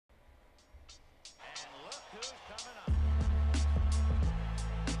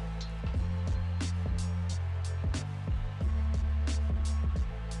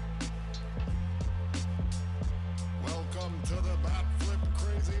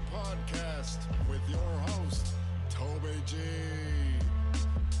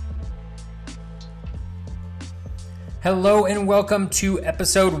Hello and welcome to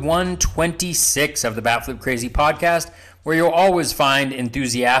episode 126 of the Batflip Crazy podcast, where you'll always find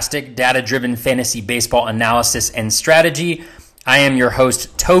enthusiastic, data-driven fantasy baseball analysis and strategy. I am your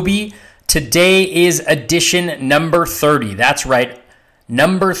host, Toby. Today is edition number 30. That's right,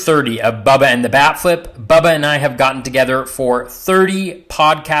 number 30 of Bubba and the Batflip. Bubba and I have gotten together for 30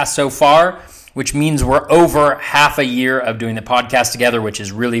 podcasts so far, which means we're over half a year of doing the podcast together, which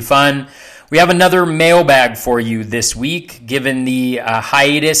is really fun. We have another mailbag for you this week. Given the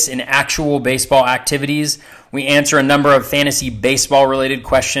hiatus in actual baseball activities, we answer a number of fantasy baseball-related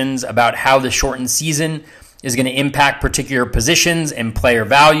questions about how the shortened season is going to impact particular positions and player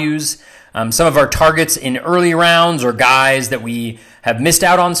values. Some of our targets in early rounds are guys that we have missed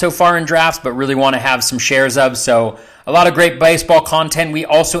out on so far in drafts, but really want to have some shares of. So a lot of great baseball content. We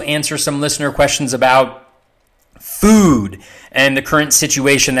also answer some listener questions about food and the current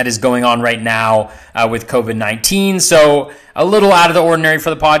situation that is going on right now with COVID-19. So a little out of the ordinary for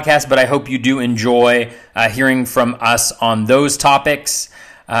the podcast, but I hope you do enjoy hearing from us on those topics.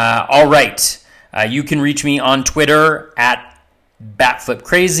 All right. You can reach me on Twitter at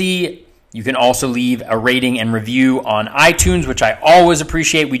BatFlipCrazy. You can also leave a rating and review on iTunes, which I always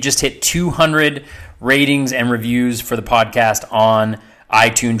appreciate. We just hit 200 ratings and reviews for the podcast on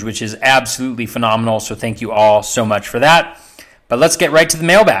iTunes, which is absolutely phenomenal. So thank you all so much for that. But let's get right to the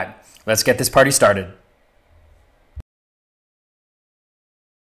mailbag. Let's get this party started.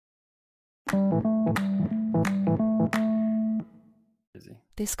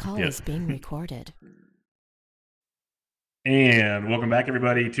 This call is being recorded. And welcome back,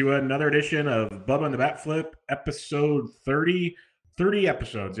 everybody, to another edition of Bubba and the Batflip, episode 30. 30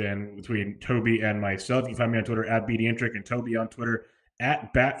 episodes in between Toby and myself. You can find me on Twitter at BDintric and Toby on Twitter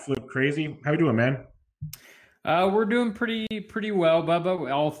at BatFlipCrazy. How you doing, man? We're doing pretty well,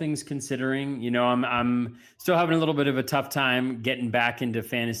 Bubba. All things considering, you know, I'm still having a little bit of a tough time getting back into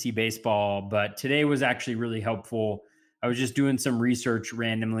fantasy baseball, but today was actually really helpful. I was just doing some research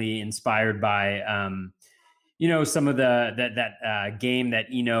randomly, inspired by, some of that game that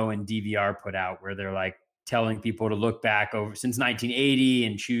Eno and DVR put out, where they're like telling people to look back over since 1980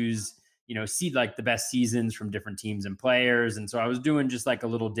 and choose, see like the best seasons from different teams and players. And so I was doing just like a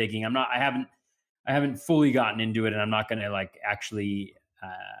little digging. I haven't fully gotten into it, and I'm not going to like actually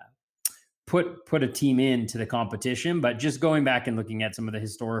put a team into the competition, but just going back and looking at some of the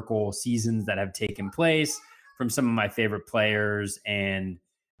historical seasons that have taken place from some of my favorite players. And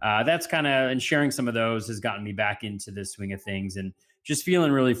that's kind of, and sharing some of those has gotten me back into the swing of things, and just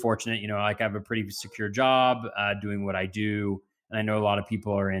feeling really fortunate. Like I have a pretty secure job doing what I do. And I know a lot of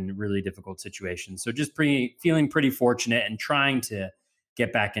people are in really difficult situations. So just feeling pretty fortunate and trying to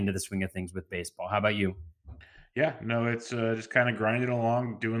get back into the swing of things with baseball. How about you? Yeah, no, it's just kind of grinding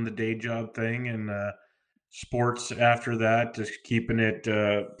along, doing the day job thing, and sports after that, just keeping it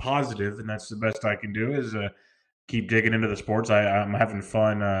positive. And that's the best I can do is keep digging into the sports. I'm having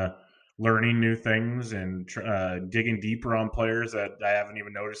fun learning new things and digging deeper on players that I haven't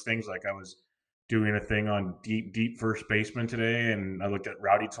even noticed things. Like I was doing a thing on deep first baseman today, and I looked at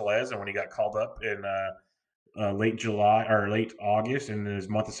Rowdy Tellez, and when he got called up in late July or late August, and his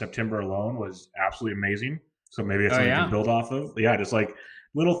month of September alone was absolutely amazing. So maybe it's something you can build off of. Yeah, just like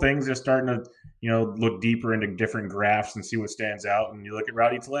little things, just starting to look deeper into different graphs and see what stands out. And you look at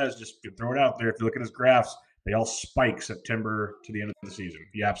Rowdy Tellez, just throw it out there. If you look at his graphs, they all spike September to the end of the season.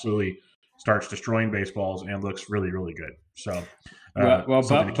 He absolutely starts destroying baseballs and looks really, really good. So,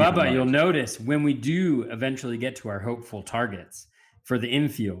 Bubba, you'll notice when we do eventually get to our hopeful targets for the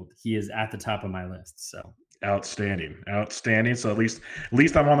infield, he is at the top of my list. So outstanding. So at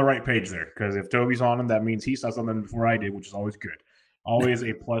least I'm on the right page there, because if Toby's on him, that means he saw something before I did, which is always good. Always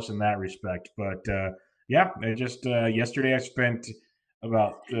a plus in that respect. But yesterday I spent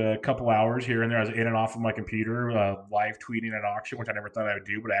about a couple hours here and there. I was in and off of my computer, live tweeting an auction, which I never thought I would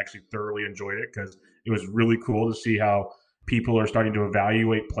do, but I actually thoroughly enjoyed it because it was really cool to see how people are starting to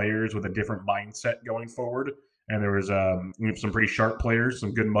evaluate players with a different mindset going forward. And there was some pretty sharp players,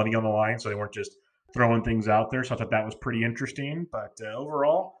 some good money on the line, so they weren't just throwing things out there. So I thought that was pretty interesting. But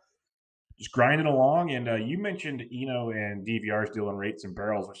overall, just grinding along. And you mentioned Eno and DVR's deal on rates and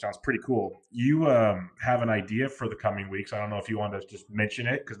barrels, which sounds pretty cool. You have an idea for the coming weeks. I don't know if you want to just mention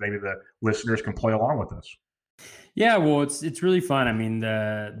it, because maybe the listeners can play along with us. Yeah, well, it's really fun. I mean,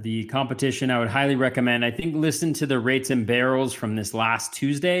 the competition I would highly recommend. I think listen to the rates and barrels from this last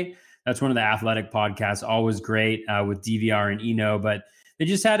Tuesday. That's one of the athletic podcasts, always great with DVR and Eno. But they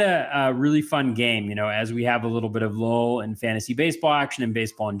just had a really fun game. As we have a little bit of lull in fantasy baseball action and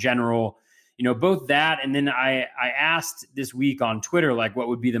baseball in general. both that, and then I asked this week on Twitter, like, what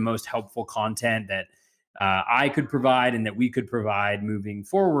would be the most helpful content that I could provide and that we could provide moving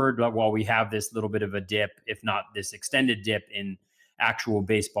forward while we have this little bit of a dip, if not this extended dip in actual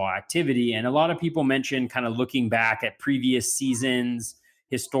baseball activity. And a lot of people mentioned kind of looking back at previous seasons,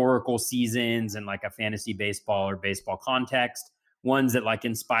 historical seasons, and like a fantasy baseball or baseball context, ones that like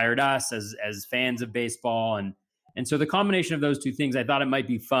inspired us as fans of baseball. And so the combination of those two things, I thought it might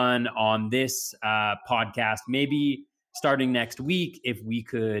be fun on this podcast, maybe starting next week, if we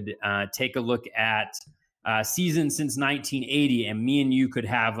could take a look at season since 1980, and me and you could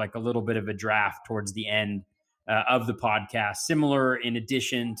have like a little bit of a draft towards the end of the podcast, similar in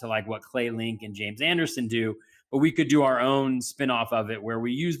addition to like what Clay Link and James Anderson do, but we could do our own spinoff of it where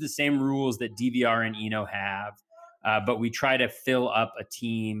we use the same rules that DVR and Eno have, but we try to fill up a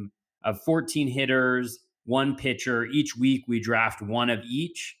team of 14 hitters, one pitcher. Each week we draft one of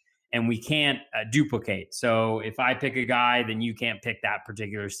each, and we can't duplicate. So if I pick a guy, then you can't pick that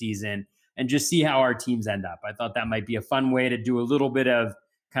particular season, and just see how our teams end up. I thought that might be a fun way to do a little bit of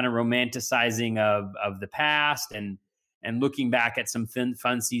kind of romanticizing of the past and looking back at some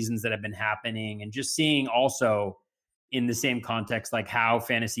fun seasons that have been happening, and just seeing also in the same context, like how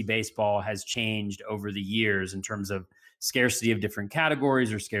fantasy baseball has changed over the years in terms of scarcity of different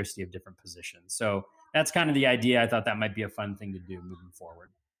categories or scarcity of different positions. So that's kind of the idea. I thought that might be a fun thing to do moving forward.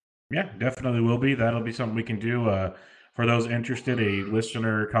 Yeah, definitely will be. That'll be something we can do. For those interested, a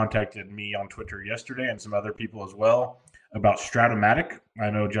listener contacted me on Twitter yesterday and some other people as well about Stratomatic. I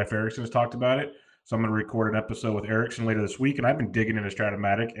know Jeff Erickson has talked about it. So I'm going to record an episode with Erickson later this week, and I've been digging into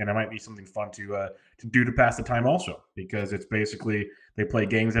Stratomatic, and it might be something fun to do to pass the time also, because it's basically they play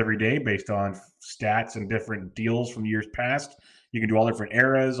games every day based on stats and different deals from years past. You can do all different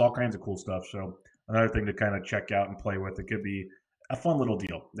eras, all kinds of cool stuff. So another thing to kind of check out and play with. It could be a fun little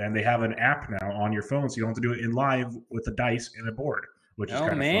deal. And they have an app now on your phone, so you don't have to do it in live with a dice and a board, which is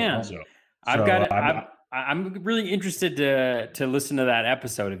kind of fun also. I've got it. I'm really interested to listen to that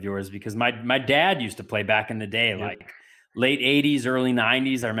episode of yours, because my dad used to play back in the day, like late 80s, early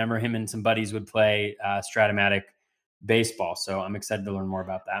 90s. I remember him and some buddies would play Stratomatic baseball. So I'm excited to learn more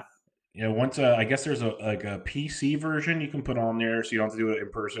about that. Yeah, once I guess there's a PC version you can put on there, so you don't have to do it in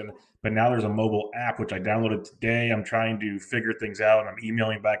person. But now there's a mobile app, which I downloaded today. I'm trying to figure things out, and I'm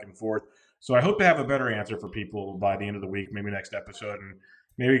emailing back and forth. So I hope to have a better answer for people by the end of the week, maybe next episode, and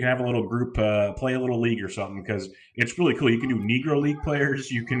maybe we can have a little group play a little league or something, because it's really cool. You can do Negro League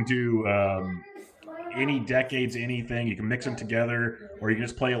players, you can do any decades, anything. You can mix them together, or you can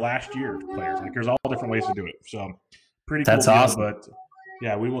just play last year players. Like, there's all different ways to do it. So pretty cool. That's awesome. But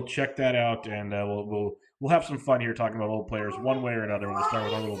yeah, we will check that out, and we'll have some fun here talking about old players one way or another. We'll start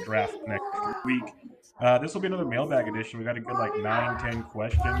with our little draft next week. This will be another mailbag edition. We got a good 9-10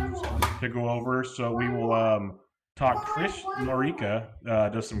 questions to go over. So we will talk. Chris Norica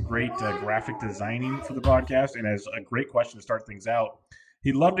does some great graphic designing for the podcast, and has a great question to start things out.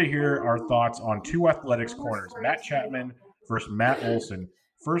 He'd love to hear our thoughts on two athletics corners, Matt Chapman versus Matt Olson.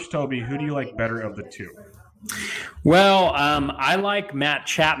 First, Toby, who do you like better of the two? Well, I like Matt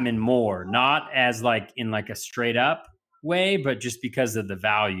Chapman more, not as in a straight up way, but just because of the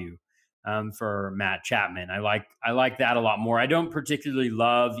value for Matt Chapman. I like that a lot more. I don't particularly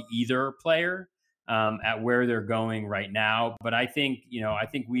love either player at where they're going right now, but I think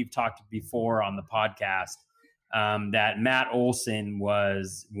we've talked before on the podcast that Matt Olson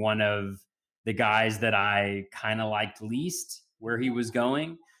was one of the guys that I kind of liked least where he was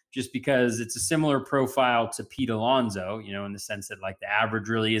going, just because it's a similar profile to Pete Alonso, in the sense that the average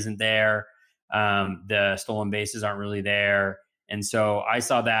really isn't there. The stolen bases aren't really there. And so I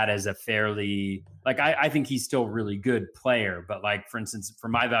saw that as a fairly, I think he's still a really good player, but for instance, for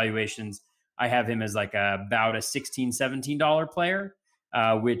my valuations, I have him as about a $16, $17 player,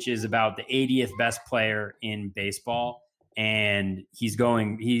 which is about the 80th best player in baseball. And his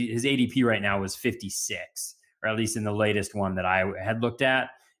ADP right now was 56, or at least in the latest one that I had looked at.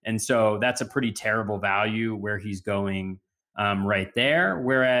 And so that's a pretty terrible value where he's going right there.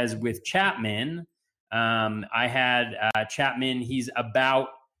 Whereas with Chapman, I had Chapman, he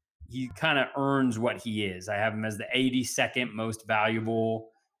kind of earns what he is. I have him as the 82nd most valuable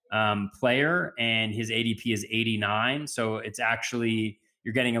player, and his ADP is 89. So it's actually,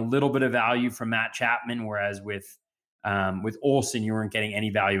 you're getting a little bit of value from Matt Chapman, whereas with Olson, you weren't getting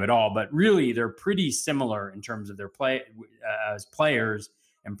any value at all. But really, they're pretty similar in terms of their play as players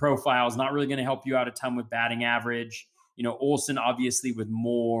and profiles. Not really going to help you out a ton with batting average. Olson obviously with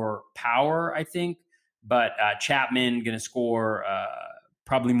more power, I think, but Chapman going to score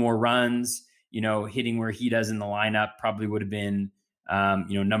probably more runs. Hitting where he does in the lineup probably would have been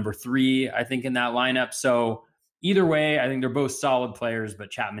number 3, I think, in that lineup. So either way, I think they're both solid players,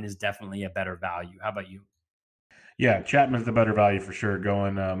 but Chapman is definitely a better value. How about you? Yeah, Chapman's the better value for sure,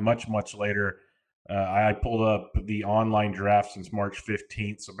 going much, much later. I pulled up the online draft since March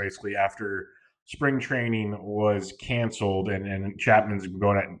 15th. So basically after spring training was canceled and Chapman's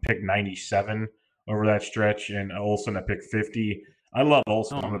going at pick 97 over that stretch and Olsen at pick 50. I love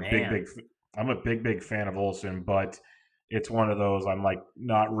Olsen. I'm a big fan of Olsen, but it's one of those I'm like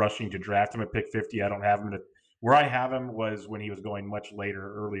not rushing to draft him at pick 50. I don't have him where I have him was when he was going much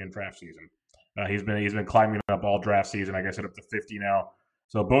later early in draft season. He's been climbing up all draft season. I guess up to 50 now.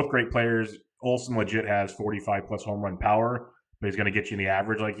 So both great players. Olsen legit has 45 plus home run power, but he's going to get you in the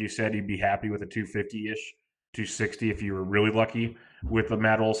average, like you said. You'd be happy with a 250-ish, 260 if you were really lucky with the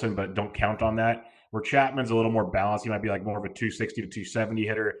Matt Olson, but don't count on that. Where Chapman's a little more balanced. He might be like more of a 260 to 270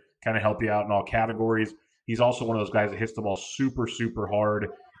 hitter, kind of help you out in all categories. He's also one of those guys that hits the ball super, super hard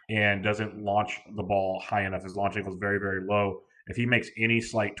and doesn't launch the ball high enough. His launch angle is very, very low. If he makes any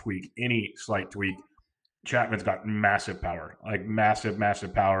slight tweak, Chapman's got massive power, like massive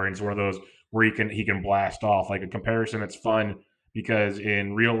power. And it's one of those where he can blast off. Like a comparison, it's fun because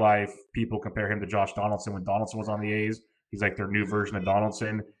in real life, people compare him to Josh Donaldson when Donaldson was on the A's. He's like their new version of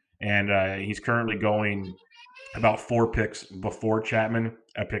Donaldson. And he's currently going about 4 picks before Chapman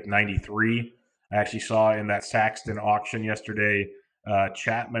at pick 93. I actually saw in that Saxton auction yesterday,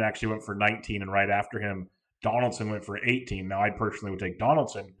 Chapman actually went for 19, and right after him, Donaldson went for 18. Now, I personally would take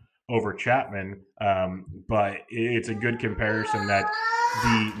Donaldson over Chapman, but it's a good comparison that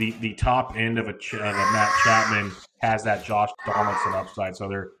the top end of a Matt Chapman has that Josh Donaldson upside. So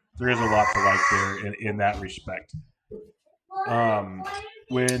there is a lot to like there in that respect.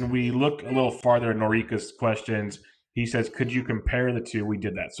 When we look a little farther at Norika's questions, he says, could you compare the two? We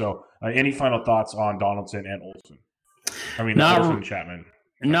did that. So any final thoughts on Donaldson and Olsen? Olsen and Chapman.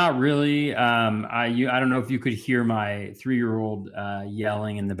 Not really. I don't know if you could hear my 3-year-old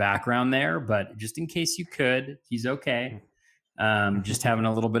yelling in the background there, but just in case you could, he's okay. Just having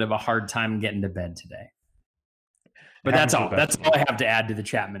a little bit of a hard time getting to bed today. But that's all. That's all I have to add to the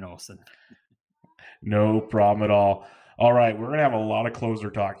Chapman Olsen. No problem at all. All right, we're going to have a lot of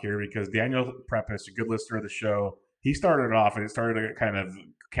closer talk here because Daniel Prepis, a good listener of the show, he started off and it started a kind of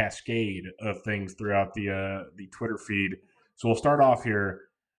cascade of things throughout the Twitter feed. So we'll start off here.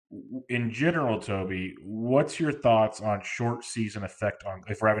 In general, Toby, what's your thoughts on short season effect on,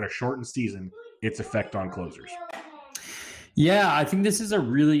 if we're having a shortened season, its effect on closers? Yeah, I think this is a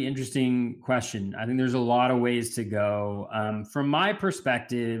really interesting question. I think there's a lot of ways to go. From my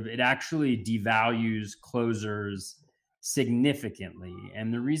perspective, it actually devalues closers significantly.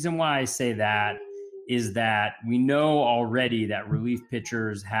 And the reason why I say that is that we know already that relief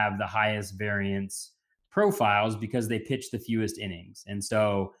pitchers have the highest variance profiles because they pitch the fewest innings. And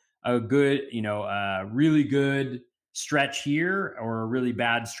so a good, a really good stretch here or a really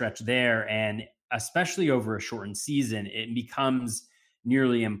bad stretch there, and especially over a shortened season, it becomes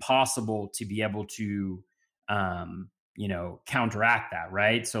nearly impossible to be able to, counteract that,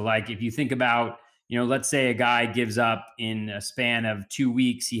 right? So like if you think about, let's say a guy gives up in a span of 2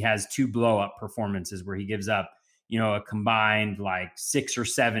 weeks, he has 2 blow-up performances where he gives up, a combined like 6 or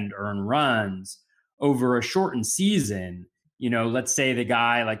 7 earned runs over a shortened season. Let's say the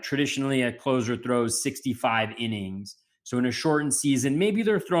guy, like traditionally a closer throws 65 innings. So in a shortened season, maybe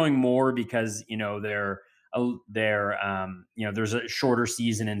they're throwing more because, there's a shorter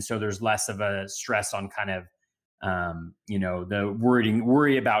season. And so there's less of a stress on kind of, the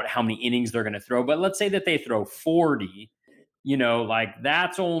worry about how many innings they're going to throw. But let's say that they throw 40, like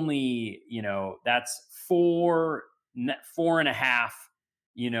that's only, that's 4.5,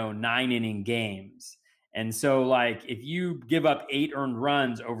 9-inning games. And so like if you give up 8 earned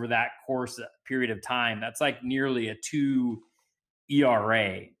runs over that period of time, that's like nearly a 2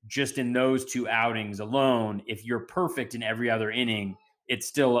 ERA just in those 2 outings alone. If you're perfect in every other inning, it's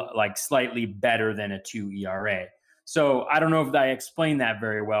still like slightly better than a 2 ERA. So I don't know if I explained that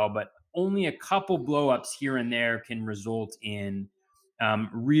very well, but only a couple blowups here and there can result in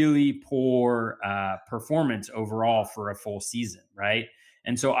really poor performance overall for a full season, right?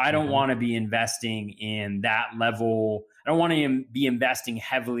 And so I don't want to be investing in that level. I don't want to be investing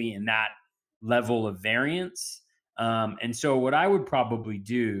heavily in that level of variance. And so what I would probably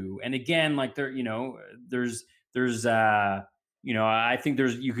do, and again, like I think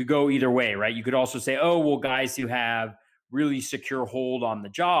you could go either way, right? You could also say, oh, well, guys who have really secure hold on the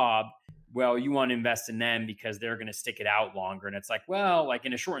job, well, you want to invest in them because they're going to stick it out longer. And it's like, well, like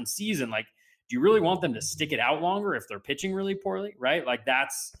in a shortened season, like, do you really want them to stick it out longer if they're pitching really poorly, right? Like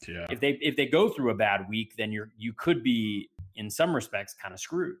if they go through a bad week, then you could be in some respects kind of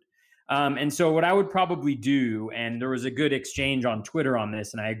screwed. And so what I would probably do, and there was a good exchange on Twitter on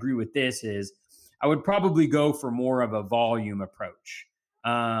this, and I agree with this, is I would probably go for more of a volume approach,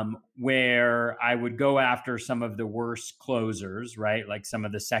 where I would go after some of the worst closers, right? Like some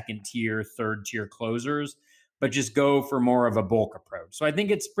of the second tier, third tier closers, but just go for more of a bulk approach. So I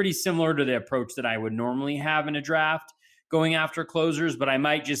think it's pretty similar to the approach that I would normally have in a draft going after closers, but I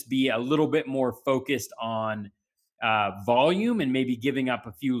might just be a little bit more focused on volume and maybe giving up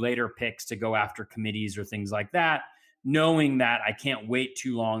a few later picks to go after committees or things like that, knowing that I can't wait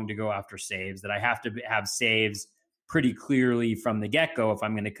too long to go after saves, that I have to have saves pretty clearly from the get-go if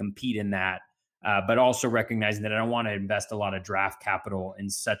I'm going to compete in that, but also recognizing that I don't want to invest a lot of draft capital in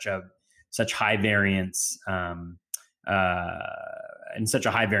such high variance in such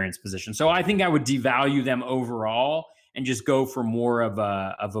a high variance position. So I think I would devalue them overall and just go for more of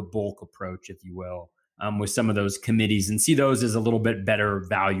a bulk approach, if you will, with some of those committees, and see those as a little bit better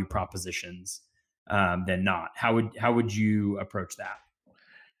value propositions than not. How would you approach that?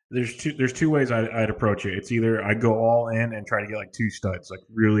 There's two ways I'd approach it. It's either I go all in and try to get like two studs, like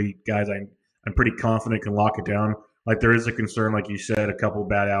really guys I'm pretty confident can lock it down. Like there is a concern, like you said, a couple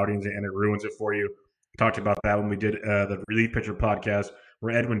bad outings and it ruins it for you. We talked about that when we did the relief pitcher podcast,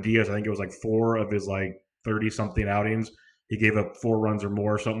 where Edwin Diaz, I think it was like 4 of his like 30-something outings, he gave up 4 runs or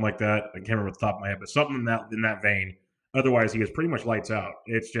more, something like that. I can't remember off the top of my head, but something in that vein. Otherwise, he is pretty much lights out.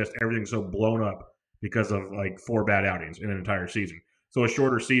 It's just everything's so blown up because of like 4 bad outings in an entire season. So a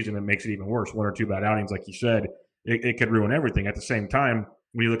shorter season, it makes it even worse. 1 or 2 bad outings, like you said, it could ruin everything. At the same time,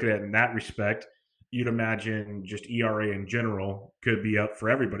 when you look at it in that respect, you'd imagine just ERA in general could be up for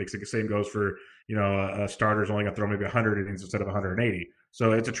everybody. Because the same goes for, a starter's only going to throw maybe 100 innings instead of 180.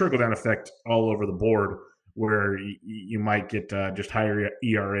 So it's a trickle-down effect all over the board where you might get just higher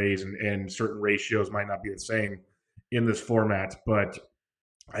ERAs and certain ratios might not be the same in this format. But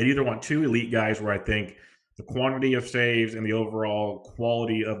I'd either want 2 elite guys where I think the quantity of saves and the overall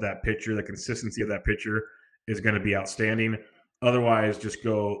quality of that pitcher, the consistency of that pitcher is going to be outstanding. Otherwise, just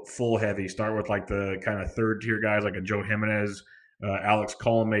go full heavy. Start with like the kind of third tier guys like a Joe Jimenez, Alex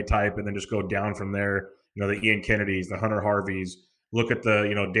Colomé type, and then just go down from there. The Ian Kennedys, the Hunter Harveys. Look at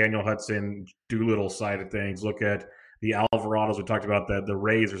the Daniel Hudson, Doolittle side of things. Look at the Alvarados. We talked about the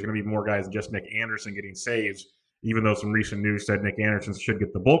Rays. There's going to be more guys than just Nick Anderson getting saves, even though some recent news said Nick Anderson should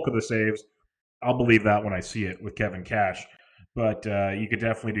get the bulk of the saves. I'll believe that when I see it with Kevin Cash. But you could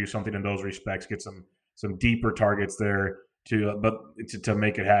definitely do something in those respects, get some deeper targets there to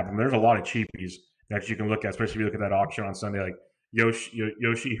make it happen. There's a lot of cheapies that you can look at, especially if you look at that auction on Sunday. Like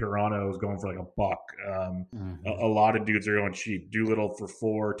Yoshi Hirano is going for like $1. A lot of dudes are going cheap. Doolittle for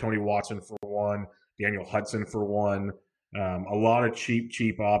 4, Tony Watson for 1, Daniel Hudson for 1. A lot of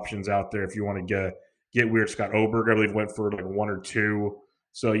cheap options out there if you want to get weird. Scott Oberg, I believe, went for like 1 or 2.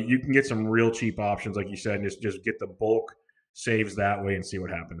 So you can get some real cheap options, like you said, and just get the bulk saves that way and see what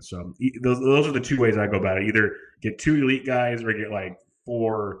happens. So those are the 2 ways I go about it. Either get 2 elite guys or get like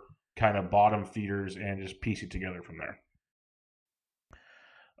 4 kind of bottom feeders and just piece it together from there.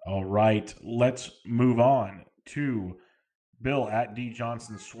 All right, let's move on to Bill at D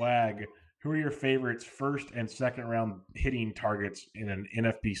Johnson Swag. Who are your favorites first and second round hitting targets in an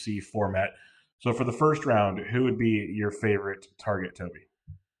NFBC format? So for the first round, who would be your favorite target, Toby?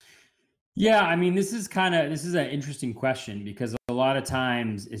 Yeah, I mean, this is an interesting question because a lot of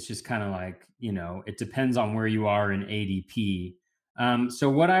times it's just kind of like, it depends on where you are in ADP. So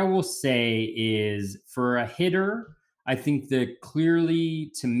what I will say is for a hitter, I think that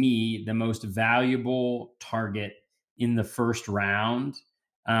clearly to me, the most valuable target in the first round,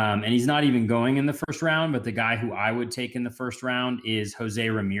 and he's not even going in the first round, but the guy who I would take in the first round is Jose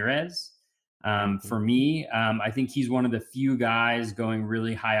Ramirez. For me, I think he's one of the few guys going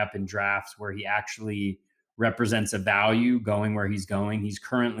really high up in drafts where he actually represents a value going where he's going. He's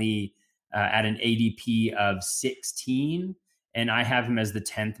currently at an ADP of 16, and I have him as the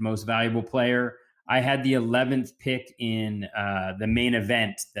 10th most valuable player. I had the 11th pick in the main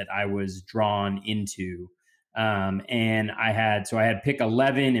event that I was drawn into. And I had pick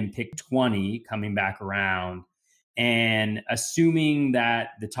 11 and pick 20 coming back around. And assuming that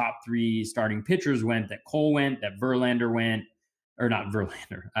the top 3 starting pitchers went, that Cole went, that Verlander went, or not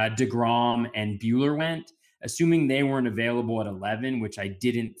Verlander, DeGrom and Buehler went, assuming they weren't available at 11, which I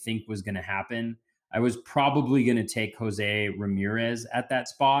didn't think was going to happen, I was probably going to take Jose Ramirez at that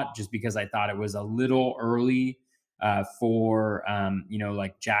spot just because I thought it was a little early for,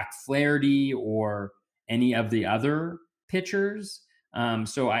 like Jack Flaherty or any of the other pitchers.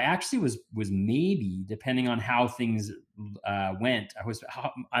 So I actually was maybe, depending on how things went,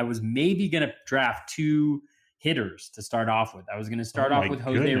 I was maybe going to draft 2 hitters to start off with. I was going to start off with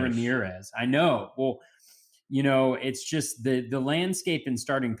Jose Ramirez. I know. Well, it's just the landscape in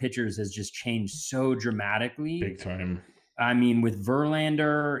starting pitchers has just changed so dramatically. Big time. I mean, with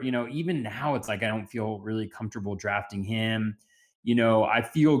Verlander, even now it's like I don't feel really comfortable drafting him. I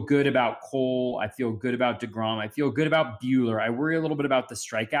feel good about Cole. I feel good about DeGrom. I feel good about Buehler. I worry a little bit about the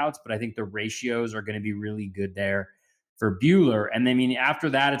strikeouts, but I think the ratios are going to be really good there for Buehler. And I mean, after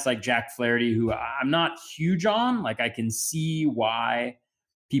that, it's like Jack Flaherty, who I'm not huge on. Like, I can see why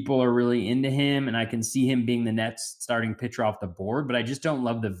people are really into him, and I can see him being the next starting pitcher off the board, but I just don't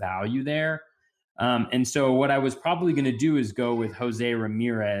love the value there. And so what I was probably going to do is go with Jose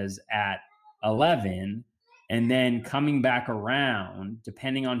Ramirez at 11, and then coming back around,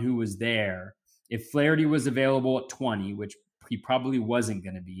 depending on who was there, if Flaherty was available at 20, which he probably wasn't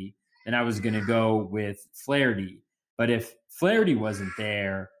going to be, then I was going to go with Flaherty. But if Flaherty wasn't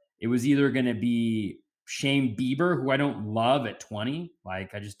there, it was either going to be Shane Bieber, who I don't love at 20.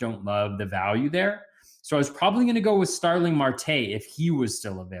 Like, I just don't love the value there. So I was probably going to go with Starling Marte if he was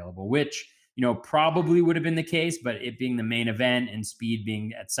still available, which probably would have been the case, but it being the main event and speed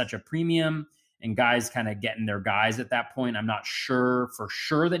being at such a premium and guys kind of getting their guys at that point, I'm not sure for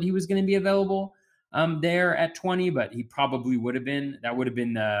sure that he was going to be available there at 20, but he probably would have been. That would have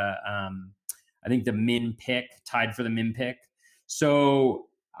been I think the min pick, tied for the min pick. So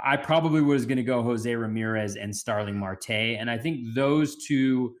I probably was going to go Jose Ramirez and Starling Marte. And I think those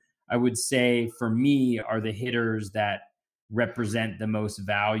two, I would say for me, are the hitters that represent the most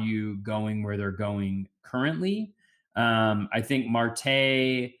value going where they're going currently. I think Marte,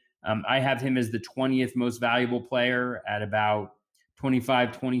 I have him as the 20th most valuable player at about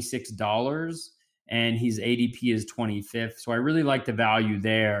 $25, $26, and his ADP is 25th. So I really like the value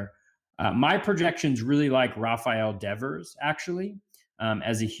there. My projections really like Rafael Devers, actually,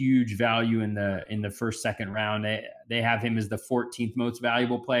 as a huge value in the first, second round. They have him as the 14th most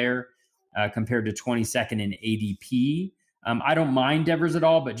valuable player compared to 22nd in ADP. I don't mind Devers at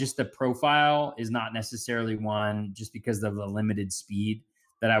all, but just the profile is not necessarily one just because of the limited speed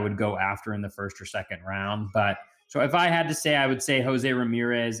that I would go after in the first or second round. But so if I had to say, I would say Jose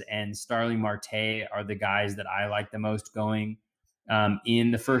Ramirez and Starling Marte are the guys that I like the most going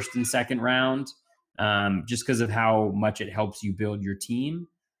in the first and second round, just because of how much it helps you build your team.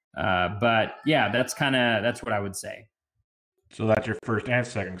 But yeah, that's what I would say. So that's your first and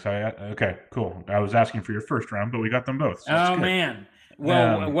second. So okay, cool. I was asking for your first round, but we got them both. So oh man.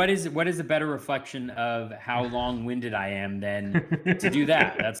 Well, what is a better reflection of how long-winded I am than to do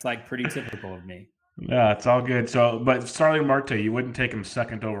that? That's like pretty typical of me. Yeah, it's all good. So, but Starling Marte, you wouldn't take him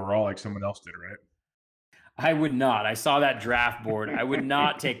second overall like someone else did, right? I would not. I saw that draft board. I would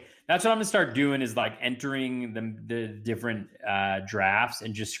not take. That's what I'm gonna start doing is like entering the different drafts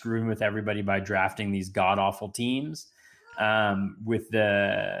and just screwing with everybody by drafting these god awful teams.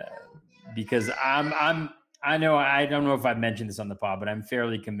 Because I know I don't know if I've mentioned this on the pod, but I'm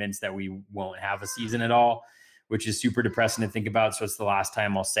fairly convinced that we won't have a season at all, which is super depressing to think about. So it's the last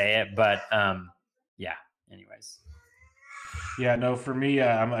time I'll say it. But yeah. Anyways. Yeah, no, for me,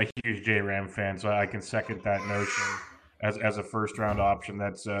 I'm a huge J-Ram fan, so I can second that notion as a first round option.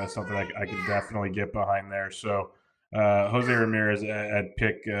 That's something I could definitely get behind there. So Jose Ramirez at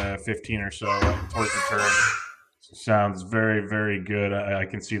pick 15 or so towards the turn sounds very, very good. I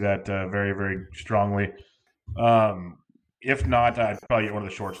can see that very, very strongly. If not, I'd probably get one of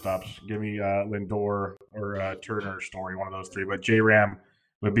the shortstops. Give me Lindor or Turner or Story, one of those three. But J-Ram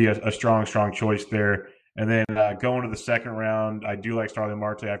would be a strong choice there. And then going to the second round, I do like Starling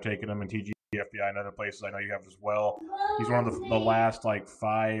Marte. I've taken him in TGFBI and other places. I know you have as well. He's one of the last like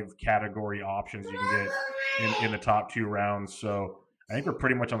 5 category options you can get in the top 2 rounds. So I think we're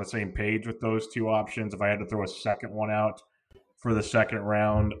pretty much on the same page with those 2 options. If I had to throw a second one out for the second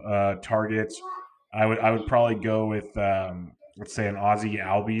round targets, I would probably go with let's say an Ozzie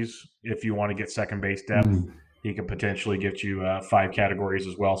Albies if you want to get second base depth. He could potentially get you 5 categories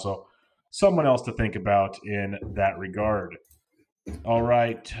as well. So someone else to think about in that regard. All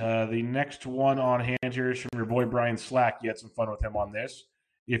right, the next one on hand here is from your boy Brian Slack. You had some fun with him on this.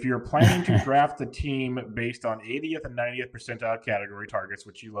 If you're planning to draft the team based on 80th and 90th percentile category targets,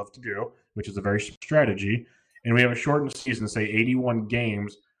 which you love to do, which is a very strategy, and we have a shortened season, say 81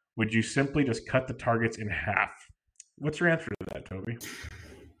 games, would you simply just cut the targets in half? What's your answer to that, Toby?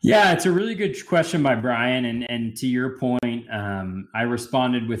 Yeah, it's a really good question by Brian. And to your point, I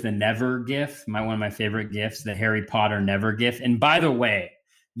responded with a never GIF, one of my favorite GIFs, the Harry Potter never GIF. And by the way,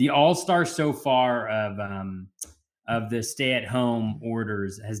 the all-star so far of the stay-at-home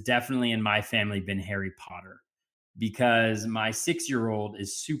orders has definitely in my family been Harry Potter. because my 6-year-old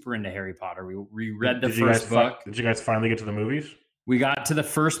is super into Harry Potter. We read the first book. Did you guys finally get to the movies? We got to the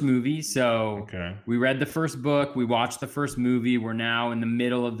first movie. So we read the first book. We watched the first movie. We're now in the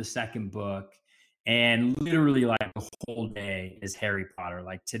middle of the second book. And literally like the whole day is Harry Potter.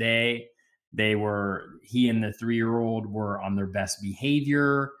 Like today, he and the 3-year-old were on their best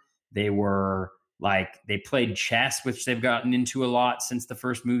behavior. They played chess, which they've gotten into a lot since the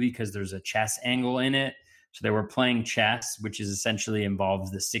first movie because there's a chess angle in it. So they were playing chess, which is essentially involves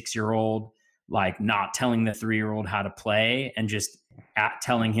the 6-year-old, like not telling the 3-year-old how to play and just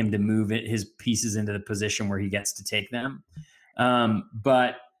telling him to move his pieces into the position where he gets to take them.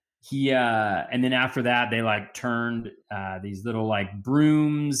 But he, and then after that, they like turned these little like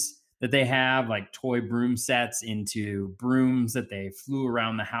brooms that they have, like toy broom sets, into brooms that they flew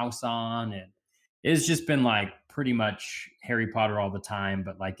around the house on. And it's just been like pretty much Harry Potter all the time,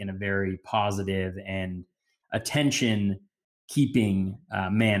 but like in a very positive and attention keeping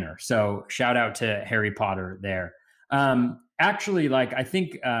manner. So shout out to Harry Potter there. Actually, like I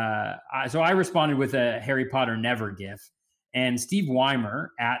think, so I responded with a Harry Potter never gif. And Steve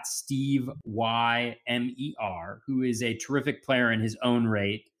Weimer at Steve YMER, who is a terrific player in his own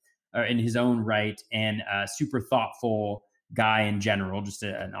right, and a super thoughtful guy in general, just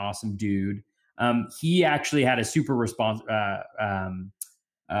an awesome dude. He actually had a super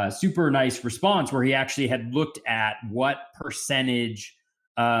nice response where he actually had looked at what percentage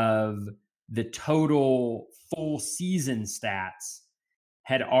of the total full season stats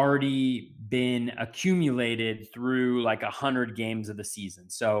had already been accumulated through like 100 games of the season.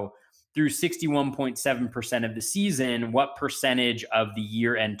 So through 61.7% of the season, what percentage of the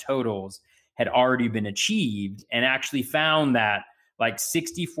year-end totals had already been achieved, and actually found that like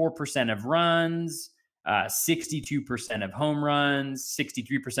 64% of runs, 62% of home runs,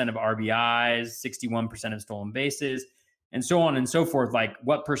 63% of RBIs, 61% of stolen bases, and so on and so forth, like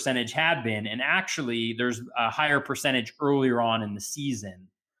what percentage had been. And actually, there's a higher percentage earlier on in the season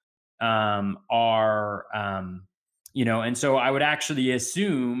and so I would actually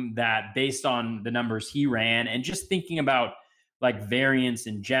assume that based on the numbers he ran and just thinking about like variance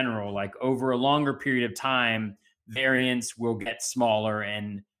in general, like over a longer period of time, variance will get smaller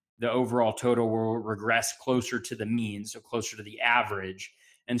and the overall total will regress closer to the mean, so closer to the average.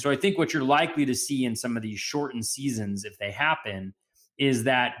 And so I think what you're likely to see in some of these shortened seasons, if they happen, is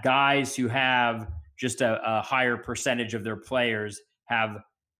that guys who have just a higher percentage of their players have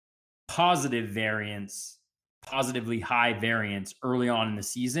positively high variance early on in the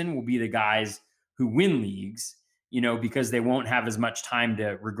season will be the guys who win leagues, because they won't have as much time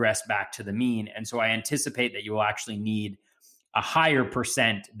to regress back to the mean. And so I anticipate that you will actually need a higher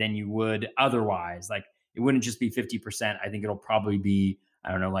percent than you would otherwise. Like it wouldn't just be 50%. I think it'll probably be,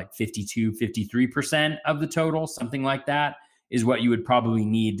 I don't know, like 52, 53% of the total, something like that is what you would probably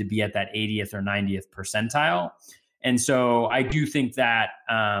need to be at that 80th or 90th percentile. And so I do think that,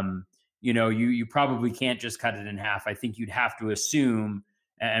 you probably can't just cut it in half. I think you'd have to assume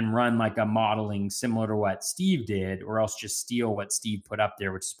and run like a modeling similar to what Steve did, or else just steal what Steve put up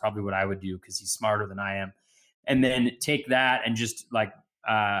there, which is probably what I would do because he's smarter than I am. And then take that and just like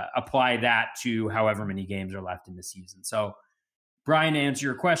apply that to however many games are left in the season. So Brian, to answer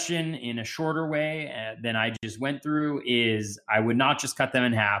your question in a shorter way than I just went through, is I would not just cut them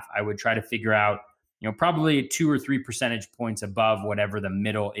in half. I would try to figure out, probably 2 or 3 percentage points above whatever the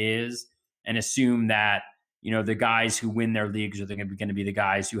middle is, and assume that, the guys who win their leagues are going to be the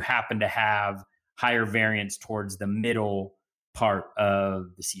guys who happen to have higher variance towards the middle part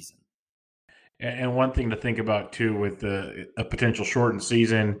of the season. And one thing to think about too, with a potential shortened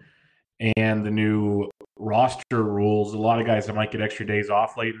season and the new roster rules, a lot of guys that might get extra days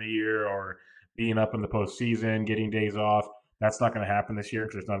off late in the year or being up in the postseason, getting days off. That's not going to happen this year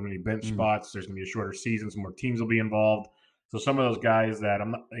because there's not many bench spots. There's going to be a shorter season. Some more teams will be involved. So some of those guys that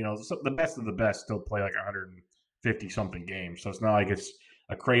I'm not, the best of the best still play like 150 something games. So it's not like it's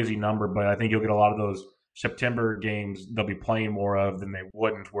a crazy number, but I think you'll get a lot of those September games they'll be playing more of than they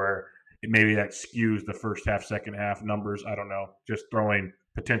wouldn't, where maybe that skews the first half, second half numbers. I don't know. Just throwing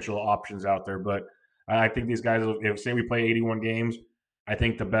potential options out there. But I think these guys, if say we play 81 games, I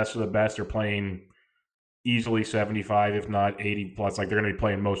think the best of the best are playing easily 75, if not 80 plus. Like they're going to be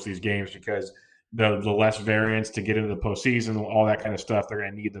playing most of these games because the less variance to get into the postseason, all that kind of stuff, they're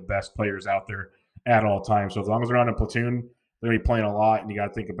going to need the best players out there at all times. So as long as they're on a platoon, they're going to be playing a lot, and you got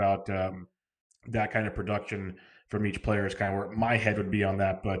to think about that kind of production from each player is kind of where my head would be on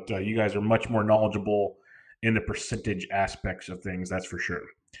that. But you guys are much more knowledgeable in the percentage aspects of things, that's for sure.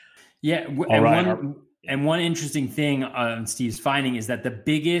 Yeah, and one interesting thing on Steve's finding is that the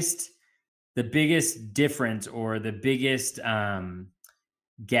biggest the biggest difference or the biggest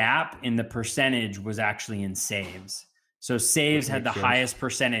gap in the percentage was actually in saves. So saves had the highest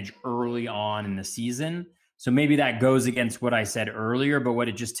percentage early on in the season. So maybe that goes against what I said earlier, but what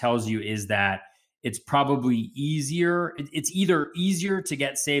it just tells you is that it's probably easier. It's either easier to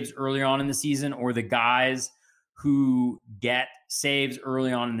get saves early on in the season, or the guys who get saves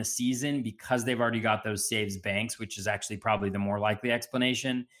early on in the season, because they've already got those saves banks, which is actually probably the more likely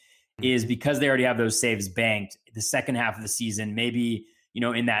explanation, is because they already have those saves banked. The second half of the season, maybe,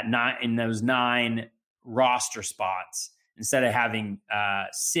 in those 9 roster spots, instead of having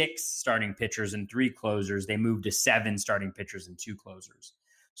 6 starting pitchers and 3 closers, they moved to 7 starting pitchers and 2 closers.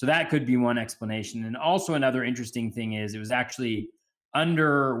 So that could be one explanation. And also another interesting thing is it was actually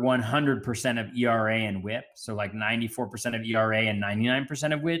under 100% of ERA and WHIP. So like 94% of ERA and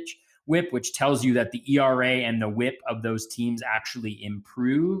 99% of WHIP, which tells you that the ERA and the WHIP of those teams actually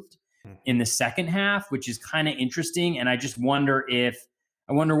improved in the second half, which is kind of interesting. And I just wonder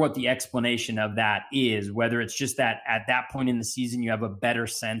what the explanation of that is, whether it's just that at that point in the season, you have a better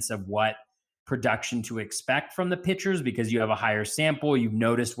sense of what production to expect from the pitchers because you have a higher sample. You've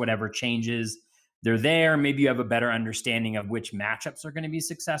noticed whatever changes they're there. Maybe you have a better understanding of which matchups are going to be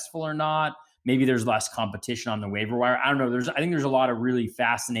successful or not. Maybe there's less competition on the waiver wire. I don't know. I think there's a lot of really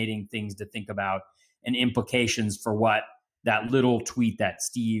fascinating things to think about and implications for what that little tweet that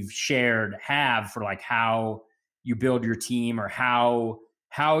Steve shared have for like how you build your team or how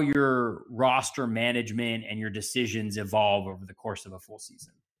your roster management and your decisions evolve over the course of a full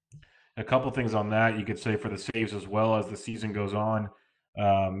season. A couple things on that. You could say for the saves as well as the season goes on,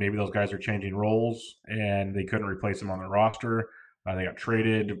 maybe those guys are changing roles and they couldn't replace them on the roster. They got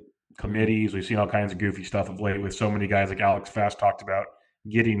traded, committees. We've seen all kinds of goofy stuff of late with so many guys like Alex Fast talked about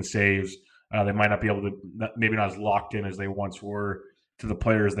getting saves. They might not be able to, maybe not as locked in as they once were to the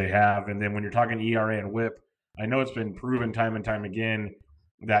players they have. And then when you're talking ERA and WHIP, I know it's been proven time and time again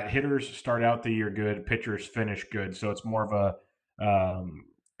that hitters start out the year good, pitchers finish good. So it's more of a,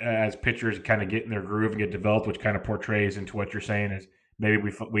 as pitchers kind of get in their groove and get developed, which kind of portrays into what you're saying is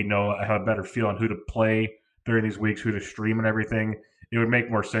maybe we know have a better feel on who to play during these weeks, who to stream and everything. It would make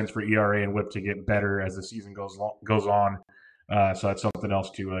more sense for ERA and WHIP to get better as the season goes on. So that's something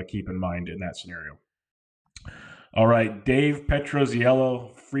else to keep in mind in that scenario. All right, Dave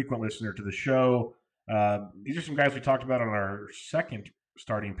Petroziello, frequent listener to the show. These are some guys we talked about on our second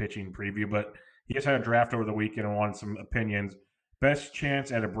starting pitching preview, but he just had a draft over the weekend and wanted some opinions. Best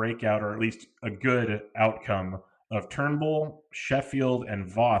chance at a breakout, or at least a good outcome, of Turnbull, Sheffield, and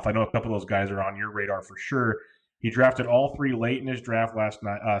Voth. I know a couple of those guys are on your radar for sure. He drafted all 3 late in his draft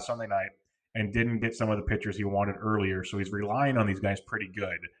Sunday night, and didn't get some of the pitchers he wanted earlier. So he's relying on these guys pretty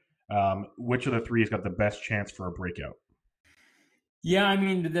good. Which of the 3 has got the best chance for a breakout? Yeah, I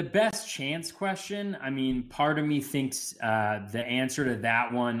mean, the best chance question, I mean, part of me thinks the answer to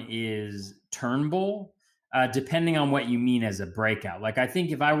that one is Turnbull, depending on what you mean as a breakout. Like, I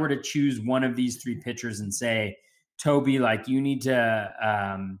think if I were to choose one of these 3 pitchers and say, Toby, like, you need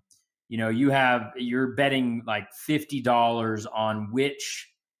to, you're betting like $50 on which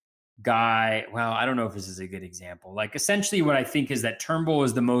guy. Well, I don't know if this is a good example. Like, essentially what I think is that Turnbull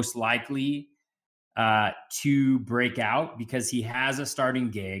is the most likely to break out because he has a starting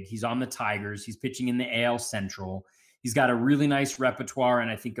gig. He's on the Tigers. He's pitching in the AL Central. He's got a really nice repertoire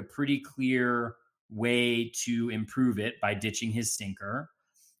and I think a pretty clear way to improve it by ditching his sinker.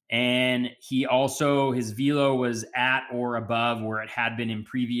 And he also, his velo was at or above where it had been in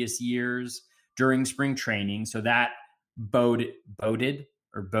previous years during spring training. So that bode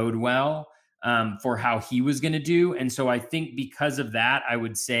well for how he was going to do. And so I think because of that, I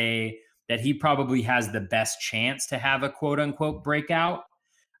would say that he probably has the best chance to have a quote unquote breakout.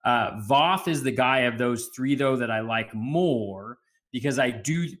 Voth is the guy of those 3 though that I like more because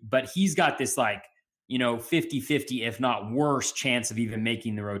but he's got this like, 50-50, if not worse, chance of even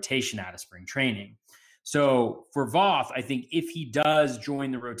making the rotation out of spring training. So for Voth, I think if he does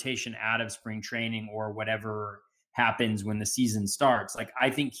join the rotation out of spring training or whatever happens when the season starts, like I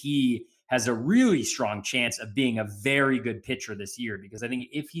think he has a really strong chance of being a very good pitcher this year because I think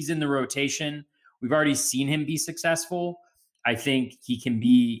if he's in the rotation, we've already seen him be successful. I think he can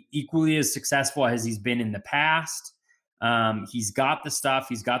be equally as successful as he's been in the past. He's got the stuff.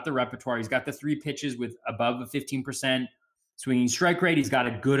 He's got the repertoire. He's got the 3 pitches with above a 15% swinging strike rate. He's got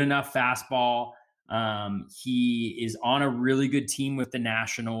a good enough fastball. He is on a really good team with the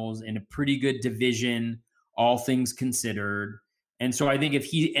Nationals in a pretty good division, all things considered. And so I think if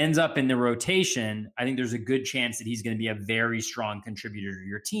he ends up in the rotation, I think there's a good chance that he's going to be a very strong contributor to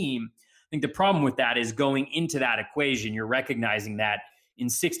your team. I think the problem with that is going into that equation, you're recognizing that in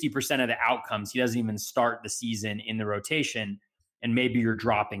 60% of the outcomes, he doesn't even start the season in the rotation, and maybe you're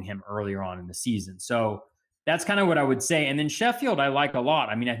dropping him earlier on in the season. So that's kind of what I would say. And then Sheffield, I like a lot.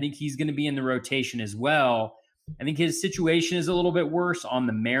 I mean, I think he's going to be in the rotation as well. I think his situation is a little bit worse on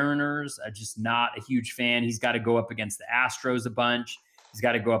the Mariners. I'm just not a huge fan. He's got to go up against the Astros a bunch. He's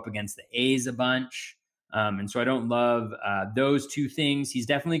got to go up against the A's a bunch. And so I don't love those two things. He's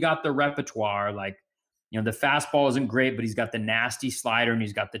definitely got the repertoire. Like, the fastball isn't great, but he's got the nasty slider and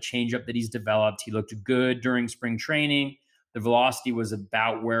he's got the changeup that he's developed. He looked good during spring training. The velocity was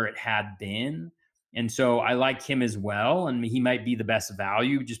about where it had been. And so I like him as well. And he might be the best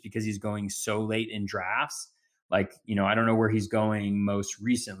value just because he's going so late in drafts. Like, I don't know where he's going most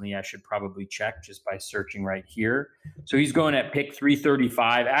recently. I should probably check just by searching right here. So he's going at pick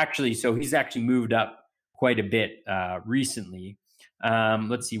 335. Actually, so he's actually moved up quite a bit recently.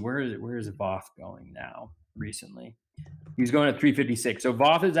 Let's see, where is Voth going now recently? He's going at 356. So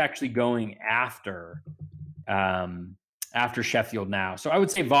Voth is actually going after Sheffield now. So I would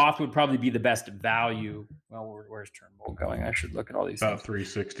say Voth would probably be the best value. Well, where's Turnbull going? I should look at all these about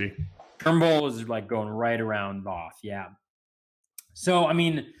things. 360. Turnbull is like going right around Voth. Yeah. So, I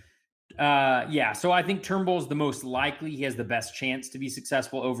mean, so I think Turnbull is the most likely. He has the best chance to be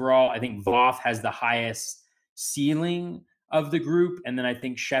successful overall. I think Voth has the highest ceiling of the group. And then I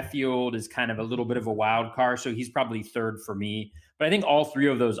think Sheffield is kind of a little bit of a wild card. So he's probably third for me. But I think all three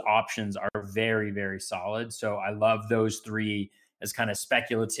of those options are very, very solid. So I love those three as kind of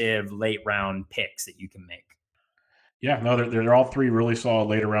speculative late round picks that you can make. Yeah, no, they're all three really solid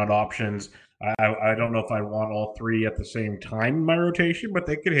later round options. I don't know if I want all three at the same time in my rotation, but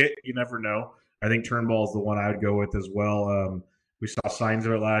they could hit. You never know. I think Turnbull is the one I would go with as well. We saw signs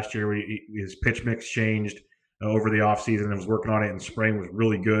of it last year. His pitch mix changed over the offseason and was working on it in spring, was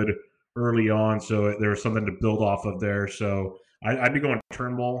really good early on. So there was something to build off of there. So I'd be going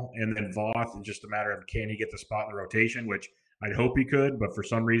Turnbull and then Voth. It's just a matter of can he get the spot in the rotation, which I'd hope he could. But for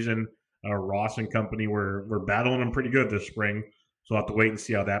some reason, Ross and company were battling him pretty good this spring. So I'll have to wait and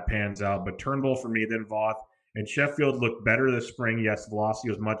see how that pans out. But Turnbull for me, then Voth. And Sheffield looked better this spring. Yes, the velocity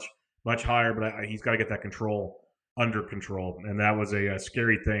was much higher, but he's got to get that control under control. And that was a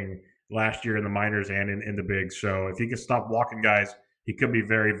scary thing last year in the minors and in the bigs. So if he can stop walking guys, he could be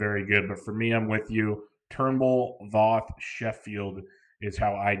very, very good. But for me, I'm with you. Turnbull, Voth, Sheffield is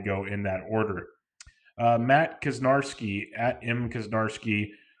how I'd go in that order. Matt Kaznarski at M.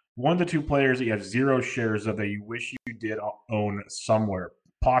 Kaznarski, 1 to 2 players that you have 0 shares of that you wish you did own somewhere,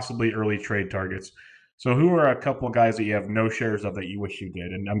 possibly early trade targets. So who are a couple of guys that you have no shares of that you wish you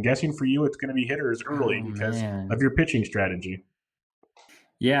did? And I'm guessing for you, it's going to be hitters early because of your pitching strategy.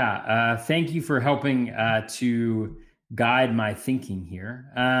 Yeah. Thank you for helping to guide my thinking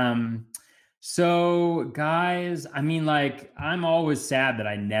here. So guys, I mean, like, I'm always sad that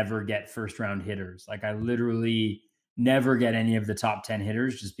I never get first round hitters. Like, I literally never get any of the top 10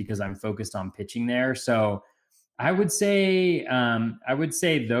 hitters just because I'm focused on pitching there. So I would say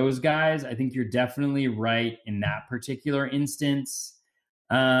those guys. I think you're definitely right in that particular instance.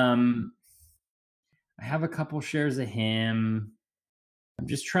 I have a couple shares of him. I'm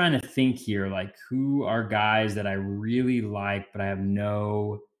just trying to think here, like, who are guys that I really like, but I have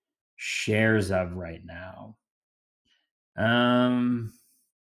no shares of right now.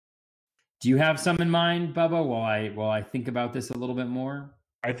 Do you have some in mind, Bubba, while I think about this a little bit more?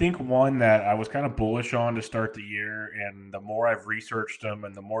 I think one that I was kind of bullish on to start the year, and the more I've researched them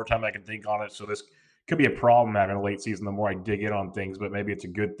and the more time I can think on it, so this could be a problem having a late season the more I dig in on things, but maybe it's a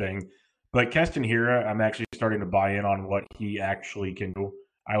good thing. But Keston Hiura, I'm actually starting to buy in on what he actually can do.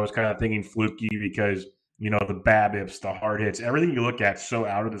 I was kind of thinking fluky because, the BABIPs, the hard hits, everything you look at so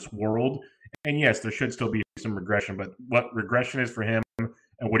out of this world. And yes, there should still be some regression, but what regression is for him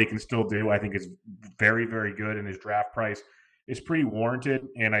and what he can still do, I think is very, very good, and his draft price is pretty warranted.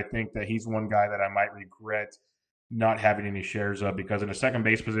 And I think that he's one guy that I might regret not having any shares of, because in the second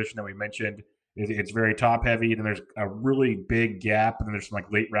base position that we mentioned, it's very top heavy. Then there's a really big gap, and then there's some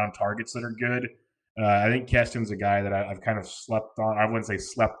like late round targets that are good. I think Keston's a guy that I've kind of slept on. I wouldn't say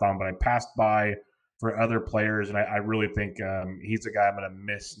slept on, but I passed by for other players, and I really think he's a guy I'm going to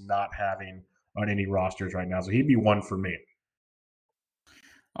miss not having on any rosters right now. So he'd be one for me.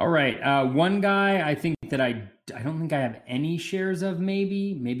 All right. One guy I think that I don't think I have any shares of,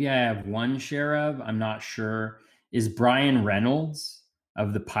 maybe I have one share of, I'm not sure, is Brian Reynolds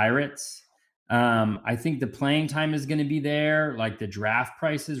of the Pirates. I think the playing time is going to be there. Like, the draft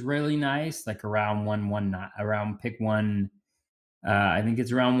price is really nice, like around around pick one. I think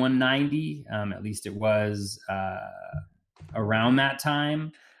it's around 190. At least it was around that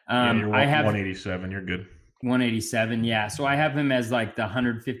time. You're 187. You're good. 187. Yeah. So I have him as like the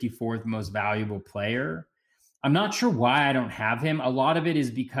 154th most valuable player. I'm not sure why I don't have him. A lot of it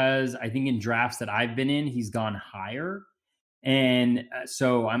is because I think in drafts that I've been in, he's gone higher. And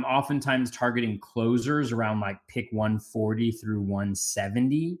so I'm oftentimes targeting closers around like pick 140 through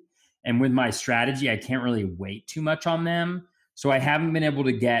 170. And with my strategy, I can't really wait too much on them. So I haven't been able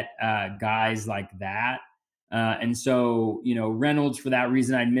to get guys like that. And so, Reynolds, for that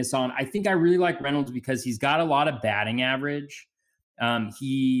reason, I'd miss on. I think I really like Reynolds because he's got a lot of batting average.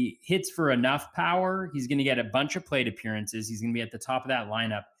 He hits for enough power. He's going to get a bunch of plate appearances. He's going to be at the top of that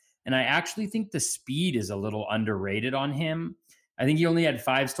lineup. And I actually think the speed is a little underrated on him. I think he only had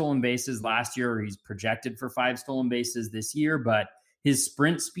 5 stolen bases last year, or he's projected for 5 stolen bases this year, but his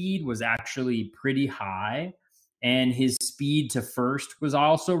sprint speed was actually pretty high. And his speed to first was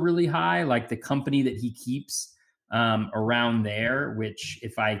also really high, like the company that he keeps around there, which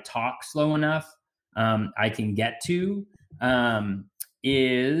if I talk slow enough, I can get to,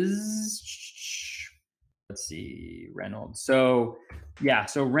 is, let's see, Reynolds. So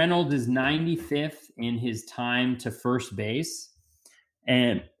Reynolds is 95th in his time to first base.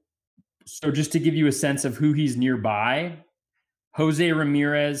 And so just to give you a sense of who he's nearby, Jose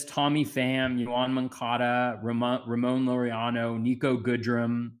Ramirez, Tommy Pham, Yoan Moncada, Ramon Laureano, Nico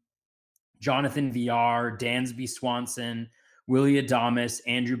Goodrum, Jonathan Villar, Dansby Swanson, Willie Adames,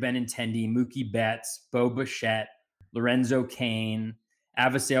 Andrew Benintendi, Mookie Betts, Bo Bichette, Lorenzo Cain,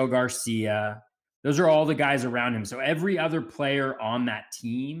 Avisail Garcia. Those are all the guys around him. So every other player on that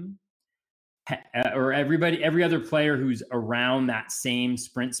team, or every other player who's around that same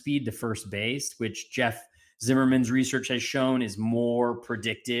sprint speed to first base, which Jeff Zimmerman's research has shown is more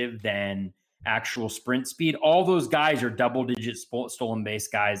predictive than actual sprint speed. All those guys are double-digit stolen base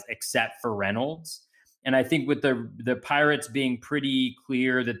guys, except for Reynolds. And I think with the Pirates being pretty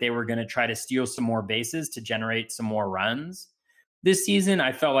clear that they were going to try to steal some more bases to generate some more runs this season,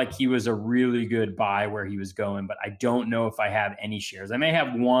 I felt like he was a really good buy where he was going, but I don't know if I have any shares. I may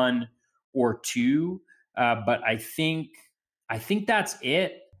have 1 or 2, but I think that's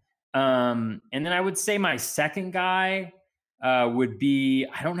it. And then I would say my second guy would be,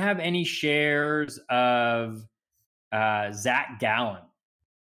 I don't have any shares of Zach Gallen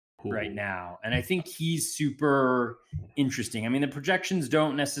right now. And I think he's super interesting. I mean, the projections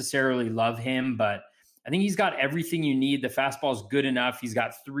don't necessarily love him, but I think he's got everything you need. The fastball is good enough. He's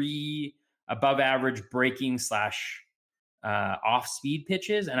got 3 above average breaking / off speed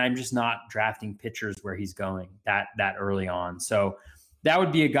pitches. And I'm just not drafting pitchers where he's going that early on. So that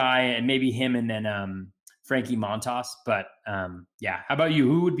would be a guy, and maybe him and then Frankie Montas. But yeah, how about you?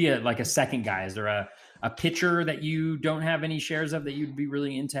 Who would be a second guy? Is there a pitcher that you don't have any shares of that you'd be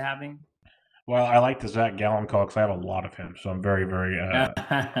really into having? Well, I like the Zach Gallen call because I have a lot of him. So I'm very, very,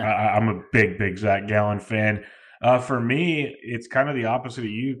 I'm a big Zach Gallen fan. For me, it's kind of the opposite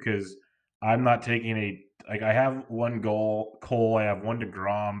of you because I'm not taking I have 1 Cole, I have 1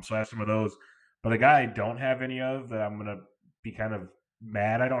 DeGrom, so I have some of those. But the guy I don't have any of that I'm going to be kind of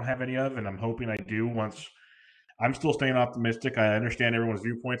mad I don't have any of, and I'm hoping I do once. I'm still staying optimistic. I understand everyone's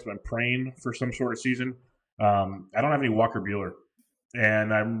viewpoints, but I'm praying for some sort of season. I don't have any Walker Buehler.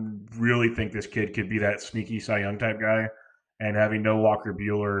 And I really think this kid could be that sneaky Cy Young type guy. And having no Walker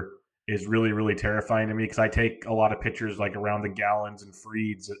Buehler is really, really terrifying to me because I take a lot of pitchers like around the Gallons and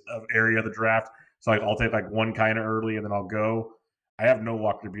Frieds of area of the draft. So I'll take like 1 kind of early and then I'll go. I have no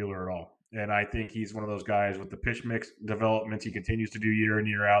Walker Buehler at all. And I think he's one of those guys with the pitch mix developments he continues to do year in,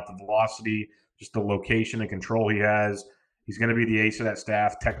 year out, the velocity, just the location and control he has. He's going to be the ace of that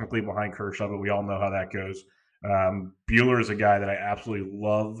staff, technically behind Kershaw, but we all know how that goes. Buehler is a guy that I absolutely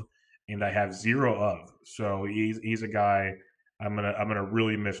love and I have 0 of. So he's a guy I'm gonna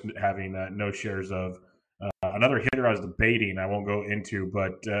really miss having no shares of. Another hitter I was debating, I won't go into,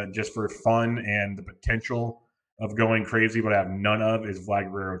 but just for fun and the potential of going crazy, but I have none of, is Vlad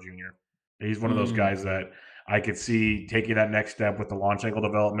Guerrero Jr. He's one of those guys that I could see taking that next step with the launch angle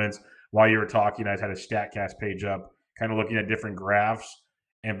developments. While you were talking, I had a StatCast page up, kind of looking at different graphs.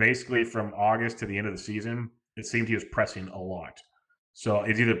 And basically from August to the end of the season, it seemed he was pressing a lot. So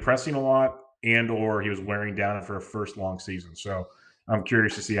it's either pressing a lot and or he was wearing down for a first long season. So I'm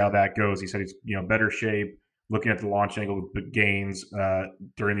curious to see how that goes. He said he's better shape, looking at the launch angle gains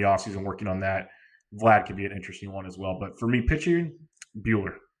during the offseason, working on that. Vlad could be an interesting one as well. But for me, pitching,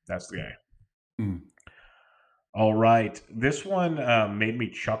 Buehler, that's the guy. All right. This one made me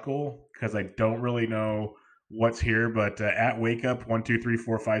chuckle because I don't really know what's here, but at Wake Up 1 2 3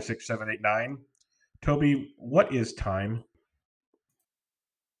 4 5 6 7 8 9. Toby, what is time?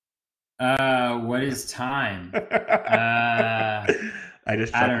 What is time? I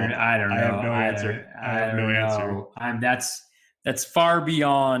just I chuckled. don't. I don't know. I have no answer. I have no don't answer. know. That's far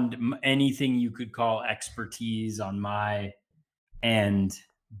beyond anything you could call expertise on my end.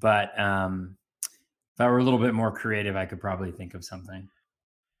 But if I were a little bit more creative, I could probably think of something.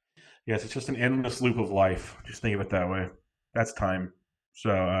 Yes, it's just an endless loop of life. Just think of it that way. That's time.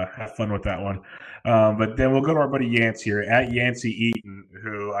 So have fun with that one. But then we'll go to our buddy Yance here at Yancey Eaton,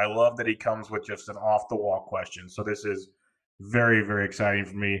 who I love that he comes with just an off the wall question. So this is very, very exciting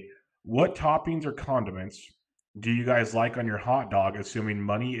for me. What toppings or condiments do you guys like on your hot dog, assuming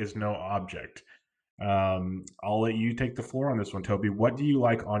money is no object? I'll let you take the floor on this one, Toby. What do you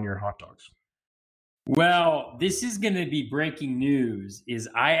like on your hot dogs? Well, this is going to be breaking news. Is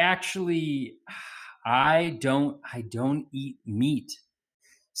I don't eat meat.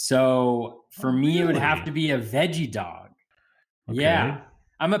 So for me, it would have to be a veggie dog. Okay. Yeah.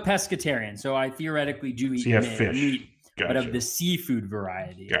 I'm a pescatarian, so I theoretically do eat meat, gotcha. But of the seafood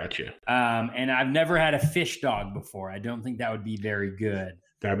variety. Gotcha. And I've never had a fish dog before. I don't think that would be very good.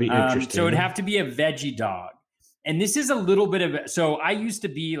 That'd be interesting. So it'd have to be a veggie dog. And this is a little bit of, so I used to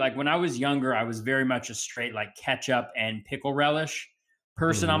be like, when I was younger, I was very much a straight like ketchup and pickle relish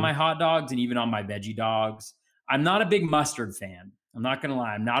person on my hot dogs and even on my veggie dogs. I'm not a big mustard fan. I'm not going to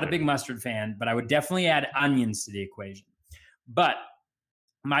lie. I'm not a big mustard fan, but I would definitely add onions to the equation. But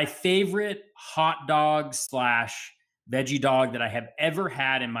my favorite hot dog / veggie dog that I have ever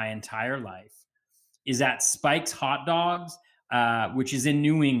had in my entire life is at Spike's Hot Dogs, which is in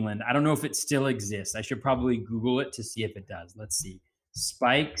New England. I don't know if it still exists. I should probably Google it to see if it does. Let's see.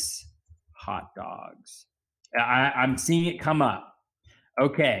 Spike's Hot Dogs. I'm seeing it come up.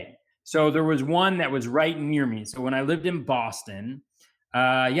 Okay. So there was one that was right near me. So when I lived in Boston,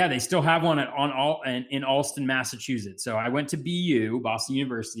 they still have one in Allston, Massachusetts. So I went to BU, Boston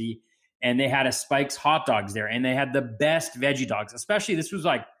University, and they had a Spike's Hot Dogs there, and they had the best veggie dogs. Especially, this was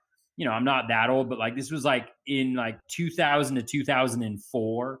like, I'm not that old, but like this was like in like 2000 to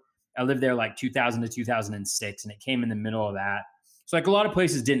 2004. I lived there like 2000 to 2006, and it came in the middle of that. So like a lot of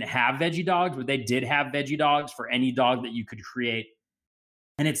places didn't have veggie dogs, but they did have veggie dogs for any dog that you could create.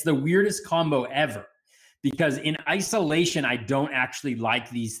 And it's the weirdest combo ever because in isolation, I don't actually like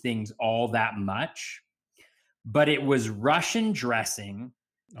these things all that much. But it was Russian dressing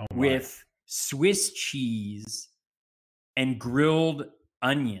with Swiss cheese and grilled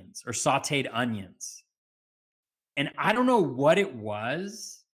onions or sauteed onions. And I don't know what it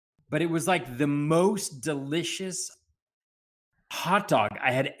was, but it was like the most delicious hot dog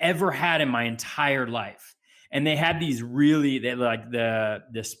I had ever had in my entire life. And they had these the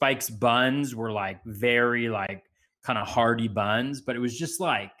Spike's buns were like very like kind of hearty buns, but it was just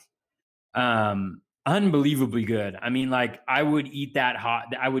like unbelievably good. I mean, like I would eat that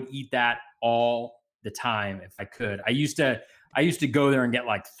all the time if I could. I used to go there and get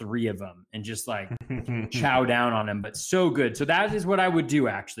like 3 of them and just like chow down on them, but so good. So that is what I would do.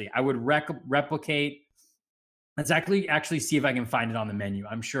 Actually, I would replicate. Let's actually see if I can find it on the menu.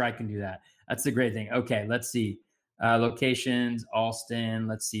 I'm sure I can do that. That's the great thing. Okay, let's see. Locations, Allston.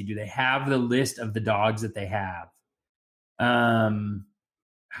 Let's see. Do they have the list of the dogs that they have?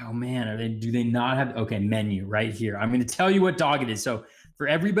 Oh man, do they not have? Okay, menu right here. I'm going to tell you what dog it is. So for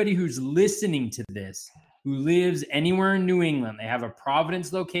everybody who's listening to this, who lives anywhere in New England, they have a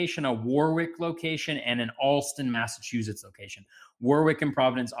Providence location, a Warwick location, and an Allston, Massachusetts location. Warwick and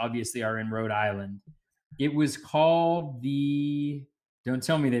Providence obviously are in Rhode Island. It was called don't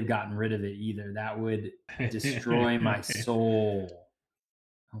tell me they've gotten rid of it either. That would destroy my soul.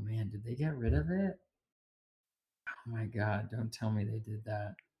 Oh man, did they get rid of it? Oh my God, don't tell me they did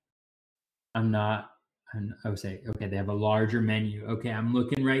that. Okay, they have a larger menu. Okay, I'm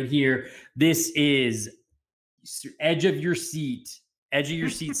looking right here. This is edge of your seat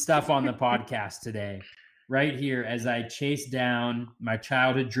stuff on the podcast today. Right here as I chase down my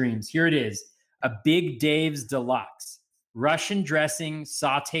childhood dreams. Here it is. A Big Dave's Deluxe. Russian dressing,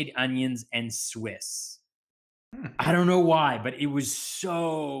 sauteed onions, and Swiss. I don't know why, but it was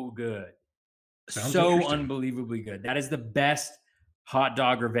so good. Sounds so unbelievably good. That is the best hot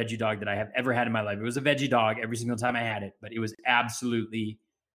dog or veggie dog that I have ever had in my life. It was a veggie dog every single time I had it, but it was absolutely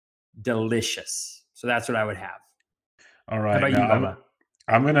delicious. So that's what I would have. All right. How about you, Bubba?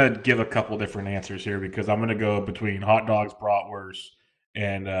 I'm going to give a couple different answers here because I'm going to go between hot dogs, bratwurst,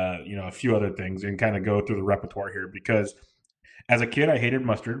 and a few other things and kind of go through the repertoire here because as a kid I hated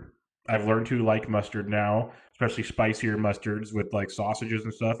mustard. I've learned to like mustard now, especially spicier mustards with like sausages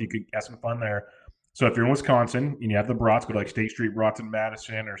and stuff. You could have some fun there. So if you're in Wisconsin and you have the brats, go to like State Street Brats in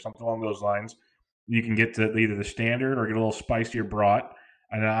Madison or something along those lines, you can get to either the standard or get a little spicier brat.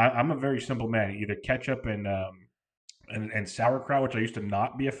 And I'm a very simple man, either ketchup and and sauerkraut, which I used to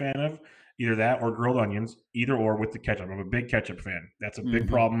not be a fan of. Either that or grilled onions, either or with the ketchup. I'm a big ketchup fan. That's a big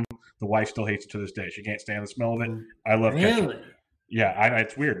problem. The wife still hates it to this day. She can't stand the smell of it. I love ketchup. Yeah,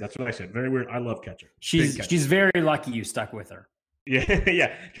 it's weird. That's what I said. Very weird. I love ketchup. She's very lucky you stuck with her. Yeah,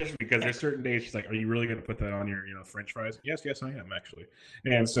 yeah. Just because there's certain days she's like, "Are you really going to put that on your, French fries?" Yes, I am actually.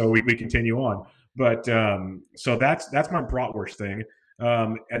 And so we continue on. But so that's my bratwurst thing.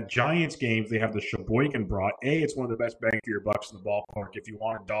 At Giants games, they have the Sheboygan brat. It's one of the best bang for your bucks in the ballpark. If you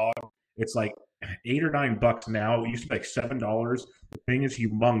want a dog, it's like $8 or $9 now. It used to be like $7. The thing is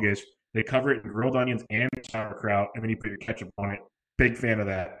humongous. They cover it in grilled onions and sauerkraut, and then you put your ketchup on it. Big fan of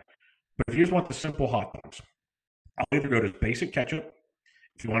that. But if you just want the simple hot dogs, I'll either go to basic ketchup.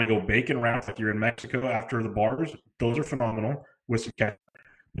 If you want to go bacon wraps like you're in Mexico after the bars, those are phenomenal with some ketchup.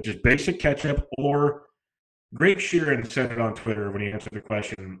 But just basic ketchup, or Greg Sheeran said it on Twitter when he answered the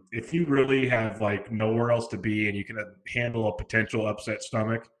question, if you really have like nowhere else to be and you can handle a potential upset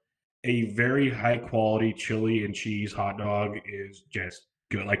stomach, a very high quality chili and cheese hot dog is just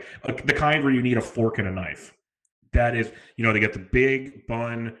good. Like the kind where you need a fork and a knife. That is, they get the big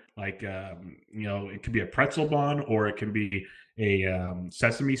bun, like, it could be a pretzel bun or it can be a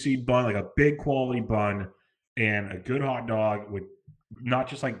sesame seed bun, like a big quality bun and a good hot dog with not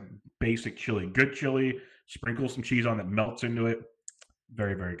just like basic chili, good chili, sprinkle some cheese on that melts into it.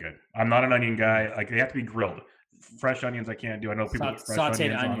 Very, very good. I'm not an onion guy. Like, they have to be grilled. Fresh onions I can't do. I know people put fresh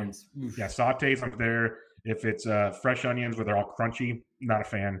sauteed onions. Yeah, sautés I'm there. If it's fresh onions where they're all crunchy, not a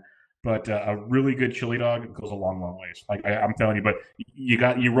fan. But a really good chili dog goes a long, long ways. Like I'm telling you, but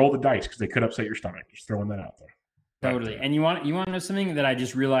you roll the dice because they could upset your stomach. Just throwing that out there. Totally. And you want to know something that I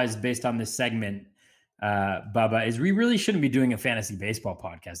just realized based on this segment, Bubba, is we really shouldn't be doing a fantasy baseball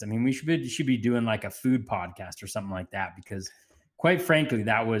podcast. I mean, we should be doing like a food podcast or something like that, because quite frankly,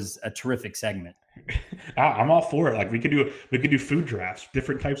 that was a terrific segment. I'm all for it. Like we could do food drafts,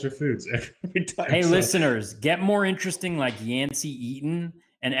 different types of foods every time. Hey, listeners, get more interesting like Yancey Eaton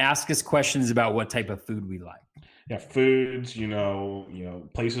and ask us questions about what type of food we like. Yeah, foods,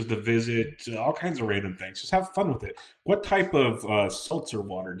 places to visit, all kinds of random things. Just have fun with it. What type of seltzer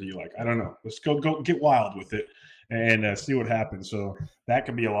water do you like? I don't know. Let's go get wild with it and see what happens. So that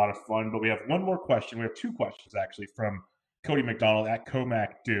can be a lot of fun. But we have one more question. We have two questions actually from Cody McDonald at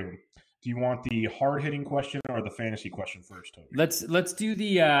Comac Doom. Do you want the hard-hitting question or the fantasy question first, Toby? Let's do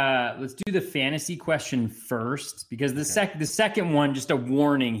the fantasy question first, because the second one, just a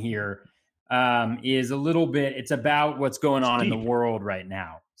warning here, is a little bit. It's about what's going on in the world right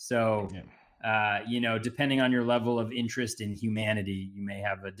now. So, depending on your level of interest in humanity, you may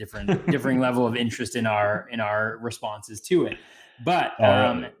have a differing level of interest in our responses to it. But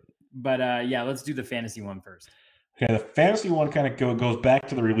let's do the fantasy one first. Okay, the fantasy one kind of goes back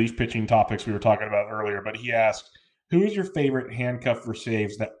to the relief pitching topics we were talking about earlier, but he asked, who is your favorite handcuff for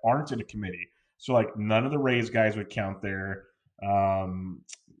saves that aren't in a committee? So, like, none of the Rays guys would count there,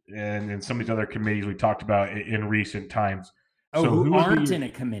 and some of these other committees we talked about in recent times. Oh, so who aren't in a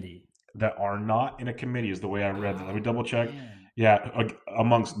committee? That are not in a committee is the way I read that. Let me double check. Yeah,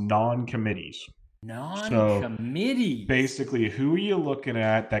 amongst non-committees. Non-committee. So basically, who are you looking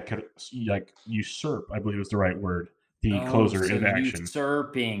at that could usurp? I believe is the right word. The closer in action.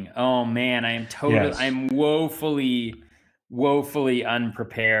 Usurping. Oh man, I am I'm woefully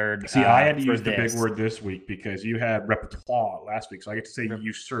unprepared. See, I had to use the big word this week because you had repertoire last week, so I get to say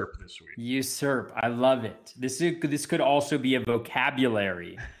usurp this week. Usurp. I love it. This could also be a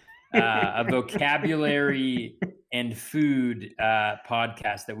vocabulary, and food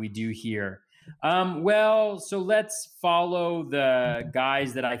podcast that we do here. So let's follow the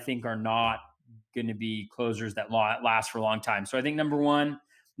guys that I think are not going to be closers that last for a long time. So I think number one,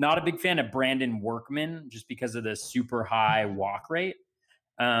 not a big fan of Brandon Workman just because of the super high walk rate.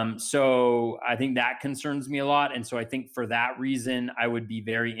 So I think that concerns me a lot. And so I think for that reason, I would be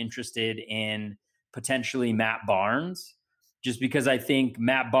very interested in potentially Matt Barnes, just because I think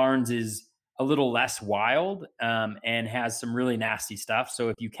Matt Barnes is a little less wild and has some really nasty stuff. So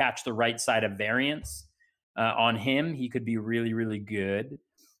if you catch the right side of variance on him, he could be really, really good.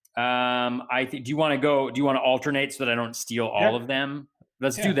 I think. Do you want to alternate so that I don't steal all of them?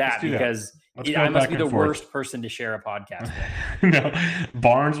 Let's do that because I must be the worst person to share a podcast with. No,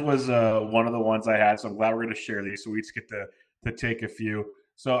 Barnes was one of the ones I had, so I'm glad we're going to share these. So we just get to take a few.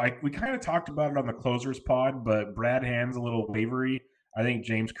 So we kind of talked about it on the closers pod, but Brad Hand's a little wavery. I think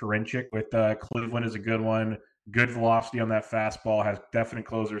James Karinchak with Cleveland is a good one. Good velocity on that fastball, has definite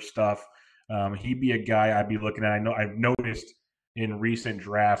closer stuff. He'd be a guy I'd be looking at. I know I've noticed in recent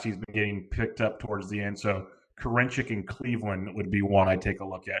drafts he's been getting picked up towards the end. So Karinchak in Cleveland would be one I'd take a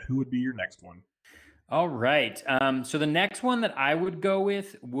look at. Who would be your next one? All right. So the next one that I would go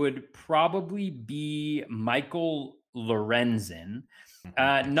with would probably be Michael Lorenzen. Not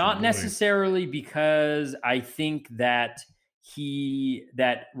Absolutely. necessarily because I think that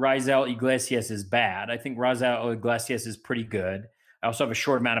Raisel Iglesias is bad. I think Raisel Iglesias is pretty good. I also have a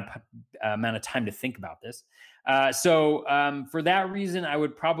short amount of time to think about this. So for that reason, I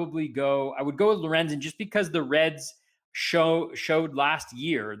would go with Lorenzen just because the Reds showed last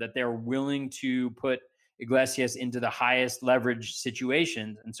year that they're willing to put Iglesias into the highest leverage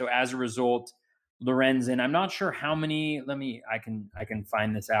situations, and so as a result, Lorenzen. I'm not sure how many. I can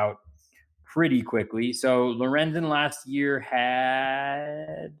find this out pretty quickly. So Lorenzen last year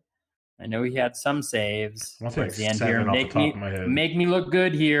had. I know he had some saves. I want to Towards say the like end 7 here. off the top of my head. Make me look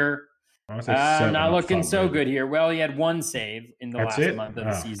good here. I want to say 7 Not off the looking top of my so head. good here. Well, he had one save in the That's last it? month of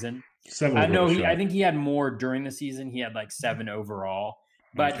the season. 7 I think he had more during the season. He had like 7 overall.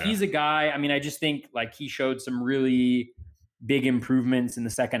 But Okay. he's a guy, I mean, I just think like he showed some really big improvements in the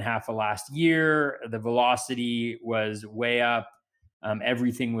second half of last year. The velocity was way up.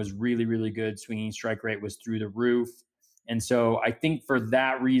 Everything was really, really good. Swinging strike rate was through the roof. And so I think for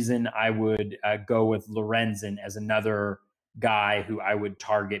that reason, I would go with Lorenzen as another guy who I would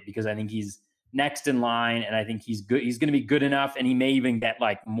target because I think he's next in line and I think he's good. He's going to be good enough and he may even get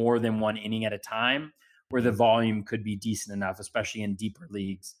like more than one inning at a time where the volume could be decent enough, especially in deeper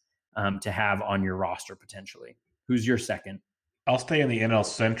leagues, to have on your roster potentially. Who's your second? I'll stay in the NL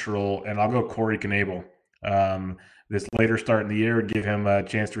Central, and I'll go Corey Knebel. This later start in the year would give him a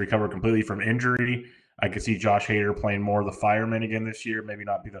chance to recover completely from injury. I could see Josh Hader playing more of the fireman again this year. Maybe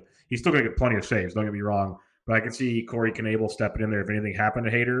not be he's still going to get plenty of saves, don't get me wrong. But I could see Corey Knebel stepping in there if anything happened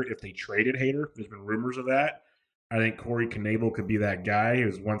to Hader. If they traded Hader, there's been rumors of that. I think Corey Knebel could be that guy who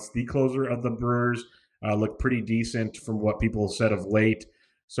was once the closer of the Brewers. Looked pretty decent from what people have said of late.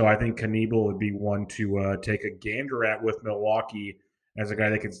 So I think Knebel would be one to take a gander at with Milwaukee as a guy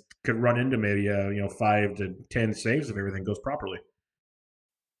that could run into maybe 5 to 10 saves if everything goes properly.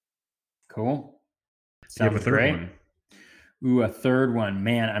 Cool. Sounds you have a third great. one. Ooh, a third one.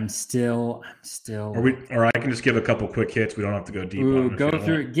 Man, I'm still. Or I can just give a couple quick hits. We don't have to go deep. Ooh, go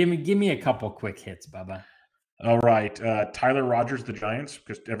through. Give me a couple quick hits, Bubba. All right. Tyler Rogers, the Giants,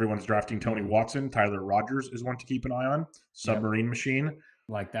 because everyone's drafting Tony Watson. Tyler Rogers is one to keep an eye on. Submarine machine.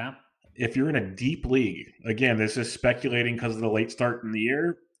 Like that. If you're in a deep league, again, this is speculating because of the late start in the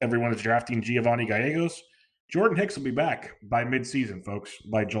year. Everyone is drafting Giovanni Gallegos. Jordan Hicks will be back by midseason, folks,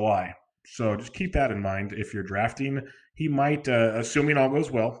 by July. So just keep that in mind. If you're drafting, he might, assuming all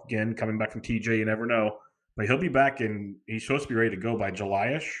goes well, again, coming back from TJ, you never know, but he'll be back and he's supposed to be ready to go by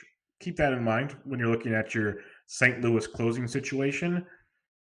July-ish. Keep that in mind when you're looking at your St. Louis closing situation.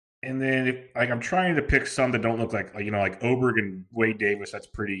 And then I'm trying to pick some that don't look like Oberg and Wade Davis. That's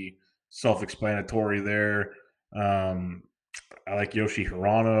pretty self-explanatory there. I like Yoshi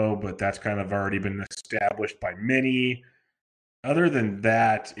Hirano, but that's kind of already been established by many. Other than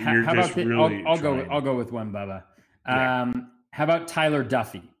that, you're just really. I'll go with one, Bubba. Yeah. How about Tyler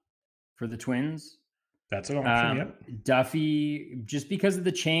Duffy for the Twins? That's an option. Yeah. Duffy, just because of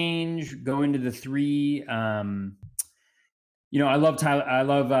the change, going to the 3. I love Tyler. I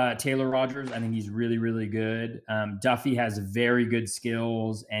love Taylor Rogers. I think he's really, really good. Duffy has very good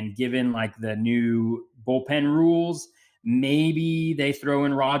skills, and given like the new bullpen rules, maybe they throw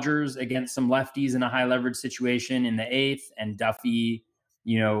in Rogers against some lefties in a high leverage situation in the 8th, and Duffy,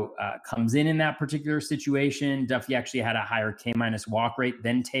 comes in that particular situation. Duffy actually had a higher K- walk rate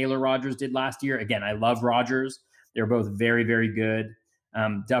than Taylor Rogers did last year. Again, I love Rogers. They're both very, very good.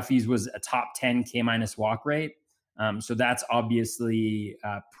 Duffy's was a top 10 K- walk rate. So that's obviously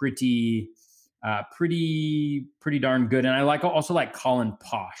pretty darn good. And I also like Colin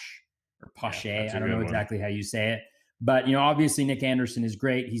Posh or Poche. I don't know exactly how you say it, but obviously Nick Anderson is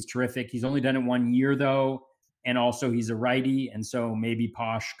great. He's terrific. He's only done it 1 year though. And also he's a righty. And so maybe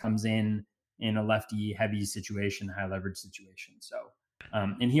Posh comes in a lefty heavy situation, high leverage situation. So,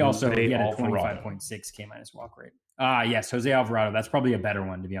 and he had a 25.6 K- walk rate. Yes. Jose Alvarado. That's probably a better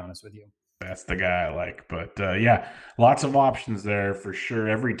one, to be honest with you. That's the guy I like. But lots of options there for sure.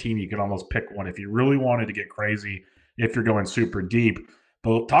 Every team, you can almost pick one if you really wanted to get crazy, if you're going super deep.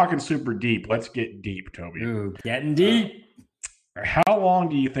 But talking super deep, let's get deep, Toby. Ooh, getting deep. How long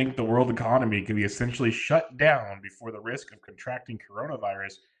do you think the world economy can be essentially shut down before the risk of contracting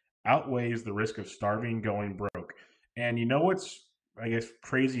coronavirus outweighs the risk of starving, going broke? And you know what's, I guess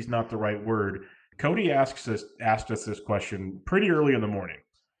crazy is not the right word. Cody asked us this question pretty early in the morning.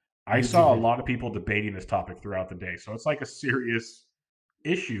 I saw a lot of people debating this topic throughout the day. So it's like a serious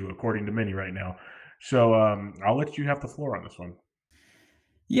issue, according to many right now. So I'll let you have the floor on this one.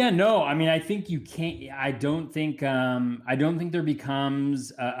 Yeah, no, I mean, I think you can't, I don't think there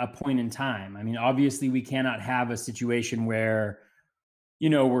becomes a point in time. I mean, obviously we cannot have a situation where,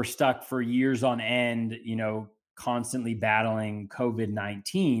 we're stuck for years on end, constantly battling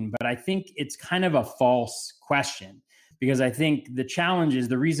COVID-19. But I think it's kind of a false question because I think the challenge is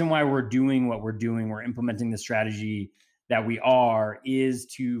the reason why we're doing what we're doing, we're implementing the strategy that we are, is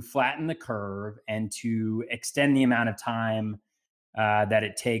to flatten the curve and to extend the amount of time that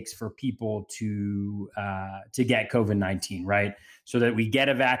it takes for people to get COVID-19, right? So that we get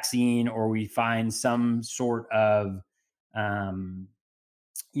a vaccine or we find some sort of um,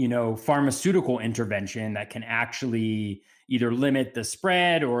 pharmaceutical intervention that can actually either limit the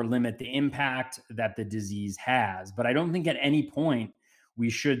spread or limit the impact that the disease has. But I don't think at any point we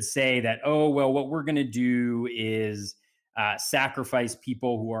should say that, oh, well, what we're going to do is sacrifice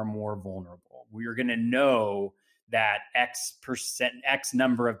people who are more vulnerable. We are going to know that X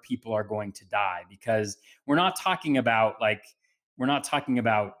number of people are going to die because we're not talking about we're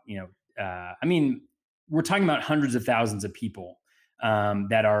talking about hundreds of thousands of people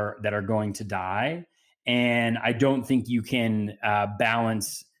that are going to die, and I don't think you can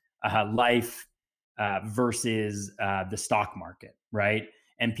balance life versus the stock market, right?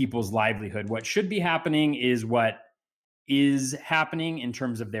 And people's livelihood. What should be happening is what is happening in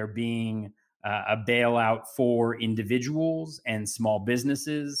terms of there being a bailout for individuals and small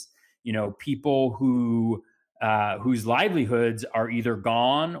businesses. People whose livelihoods are either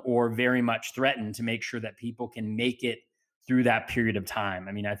gone or very much threatened, to make sure that people can make it through that period of time.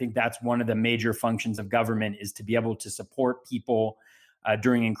 I mean, I think that's one of the major functions of government, is to be able to support people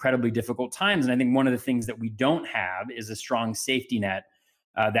during incredibly difficult times. And I think one of the things that we don't have is a strong safety net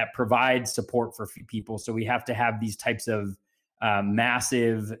that provides support for people. So we have to have these types of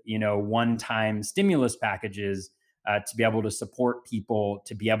massive, one-time stimulus packages to be able to support people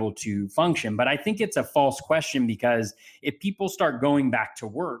to be able to function. But I think it's a false question, because if people start going back to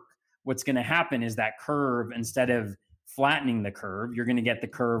work, what's going to happen is that curve, instead of flattening the curve, you're going to get the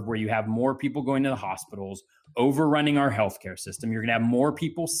curve where you have more people going to the hospitals, overrunning our healthcare system. You're going to have more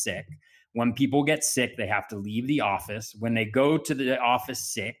people sick. When people get sick, they have to leave the office. When they go to the office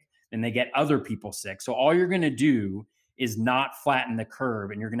sick, then they get other people sick. So all you're going to do is not flatten the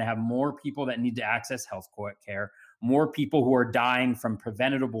curve, and you're going to have more people that need to access health care, more people who are dying from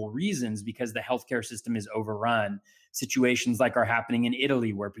preventable reasons because the healthcare system is overrun. Situations like are happening in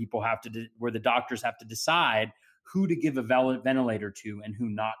Italy, where where the doctors have to decide who to give a ventilator to and who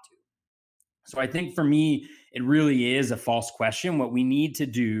not to. So I think for me, it really is a false question. What we need to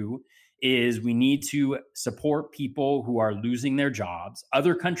do is we need to support people who are losing their jobs.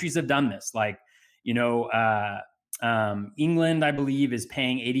 Other countries have done this, like, England, I believe, is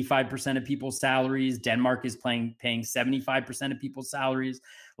paying 85% of people's salaries. Denmark is paying 75% of people's salaries.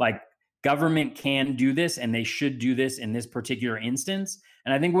 Like, government can do this, and they should do this in this particular instance.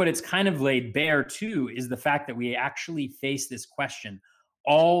 And I think what it's kind of laid bare too is the fact that we actually face this question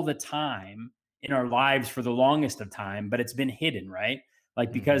all the time in our lives for the longest of time, but it's been hidden, right?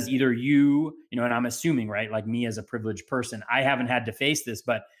 Like, because either and I'm assuming, right, like me as a privileged person, I haven't had to face this,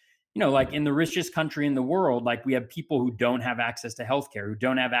 but like in the richest country in the world, like we have people who don't have access to healthcare, who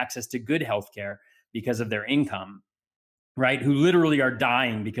don't have access to good healthcare because of their income, right? Who literally are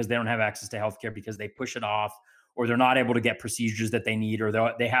dying because they don't have access to healthcare because they push it off, or they're not able to get procedures that they need, or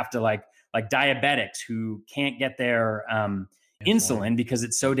they have to like diabetics who can't get their insulin because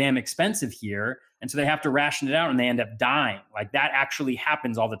it's so damn expensive here. And so they have to ration it out and they end up dying. Like, that actually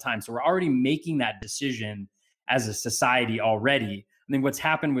happens all the time. So we're already making that decision as a society already. I think what's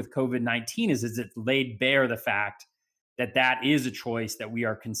happened with COVID-19 is it's laid bare the fact that that is a choice that we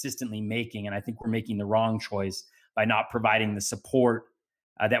are consistently making. And I think we're making the wrong choice by not providing the support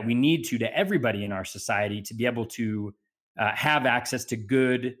that we need to everybody in our society to be able to have access to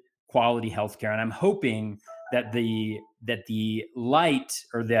good quality healthcare. And I'm hoping that the light,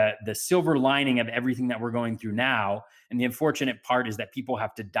 or the silver lining of everything that we're going through now, and the unfortunate part is that people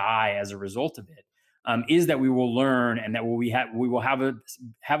have to die as a result of it, is that we will learn, and that we will have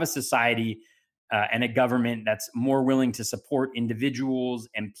a society and a government that's more willing to support individuals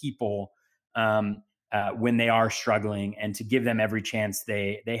and people when they are struggling, and to give them every chance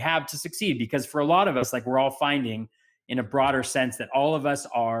they have to succeed. Because for a lot of us, like, we're all finding in a broader sense that all of us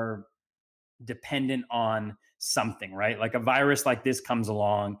are dependent on something, right? Like, a virus like this comes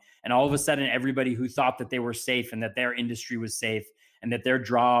along, and all of a sudden everybody who thought that they were safe and that their industry was safe and that their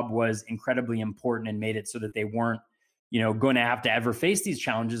job was incredibly important and made it so that they weren't, going to have to ever face these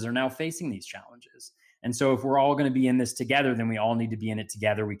challenges, are now facing these challenges. And so if we're all going to be in this together, then we all need to be in it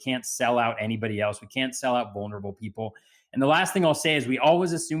together. We can't sell out anybody else. We can't sell out vulnerable people. And the last thing I'll say is we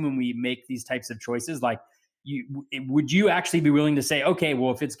always assume when we make these types of choices, like, would you actually be willing to say, okay,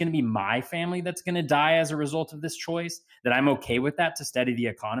 well, if it's going to be my family that's going to die as a result of this choice, that I'm okay with that to steady the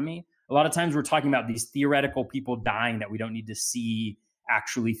economy? A lot of times we're talking about these theoretical people dying that we don't need to see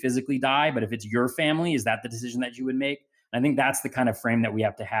actually physically die. But if it's your family, is that the decision that you would make? And I think that's the kind of frame that we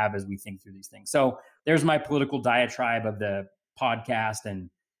have to have as we think through these things. So there's my political diatribe of the podcast. And,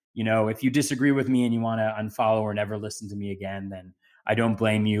 if you disagree with me and you want to unfollow or never listen to me again, then I don't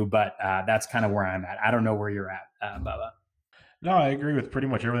blame you, but that's kind of where I'm at. I don't know where you're at, Bubba. No, I agree with pretty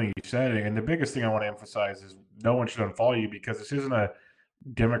much everything you said. And the biggest thing I want to emphasize is no one should unfollow you, because this isn't a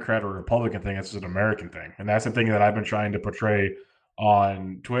Democrat or Republican thing. It's an American thing. And that's the thing that I've been trying to portray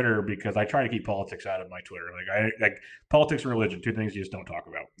on Twitter, because I try to keep politics out of my Twitter. Like politics and religion, two things you just don't talk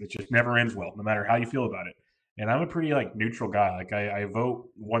about. It just never ends well, no matter how you feel about it. And I'm a pretty neutral guy. Like I vote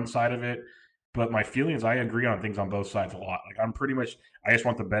one side of it, but my feelings, I agree on things on both sides a lot. Like I'm pretty much, I just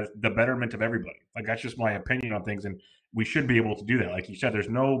want the betterment of everybody. Like that's just my opinion on things, and we should be able to do that. Like you said,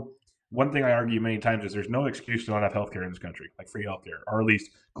 one thing I argue many times is there's no excuse to not have healthcare in this country, like free healthcare, or at least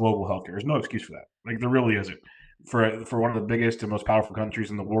global healthcare. There's no excuse for that. Like there really isn't. For one of the biggest and most powerful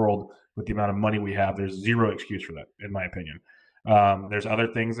countries in the world, with the amount of money we have, there's zero excuse for that, in my opinion. There's other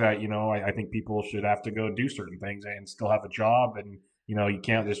things that, I think people should have to go do certain things and still have a job, and you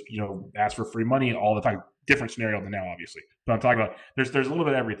can't just, ask for free money all the time. Different scenario than now, obviously. But I'm talking about there's a little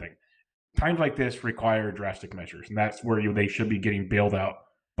bit of everything. Times like this require drastic measures, and that's where they should be getting bailed out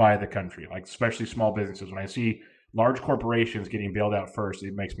by the country, like especially small businesses. When I see large corporations getting bailed out first,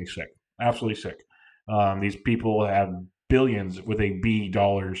 it makes me sick, absolutely sick. These people have billions with a B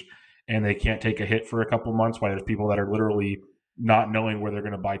dollars, and they can't take a hit for a couple months, while there's people that are literally not knowing where they're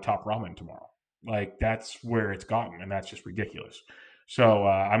going to buy top ramen tomorrow. Like that's where it's gotten, and that's just ridiculous. So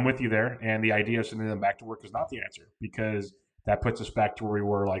I'm with you there. And the idea of sending them back to work is not the answer, because that puts us back to where we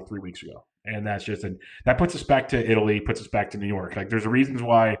were like 3 weeks ago. And that's that puts us back to Italy, puts us back to New York. Like there's reasons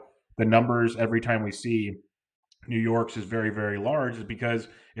why the numbers every time we see New York's is very, very large, is because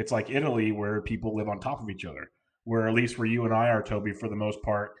it's like Italy, where people live on top of each other. Where at least where you and I are, Toby, for the most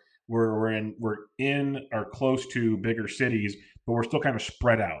part, we're in or close to bigger cities, but we're still kind of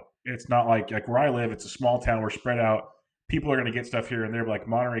spread out. It's not like where I live, it's a small town, we're spread out. People are going to get stuff here and there. Like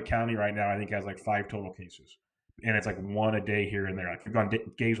Monterey County right now, I think has like 5 total cases, and it's like one a day here and there. Like we've gone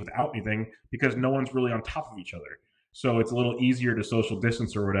days without anything because no one's really on top of each other. So it's a little easier to social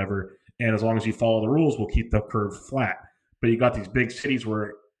distance or whatever. And as long as you follow the rules, we'll keep the curve flat. But you got these big cities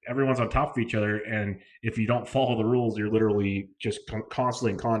where everyone's on top of each other, and if you don't follow the rules, you're literally just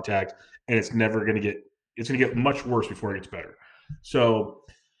constantly in contact, and it's going to get much worse before it gets better. So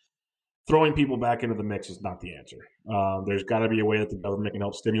throwing people back into the mix is not the answer. There's got to be a way that the government can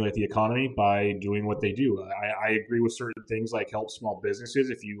help stimulate the economy by doing what they do. I agree with certain things, like help small businesses.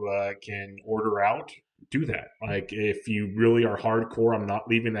 If you can order out, do that. Like if you really are hardcore, I'm not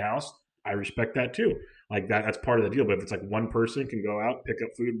leaving the house, I respect that too. Like that's part of the deal. But if it's like one person can go out, pick up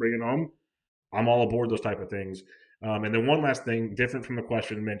food, bring it home, I'm all aboard those type of things. And then one last thing, different from the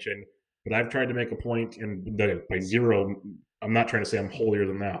question mentioned, but I've tried to make a point, and by zero, I'm not trying to say I'm holier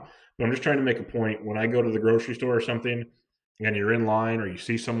than thou, but I'm just trying to make a point. When I go to the grocery store or something, and you're in line or you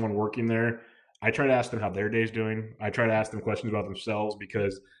see someone working there, I try to ask them how their day's doing. I try to ask them questions about themselves,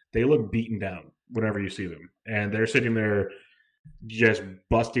 because they look beaten down whenever you see them. And they're sitting there just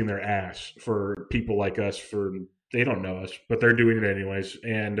busting their ass for people like us. They don't know us, but they're doing it anyways.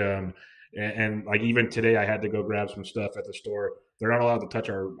 And like even today, I had to go grab some stuff at the store. They're not allowed to touch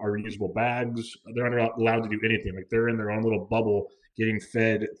our reusable bags. They're not allowed to do anything. Like they're in their own little bubble, getting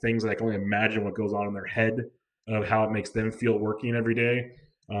fed things that I can only imagine what goes on in their head of how it makes them feel working every day.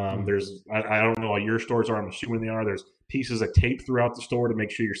 I don't know how your stores are. I'm assuming they are. There's pieces of tape throughout the store to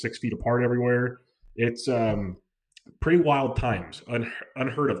make sure you're 6 feet apart everywhere. It's pretty wild times,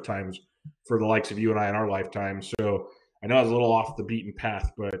 unheard of times for the likes of you and I in our lifetime. So I know I was a little off the beaten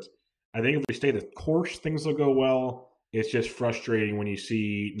path, but I think if we stay the course, things will go well. It's just frustrating when you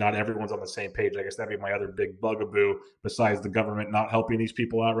see not everyone's on the same page. I guess that'd be my other big bugaboo, besides the government not helping these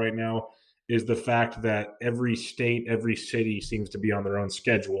people out right now, is the fact that every state, every city seems to be on their own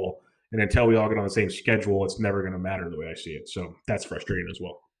schedule. And until we all get on the same schedule, it's never going to matter the way I see it. So that's frustrating as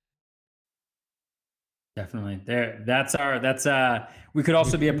well. Definitely. We could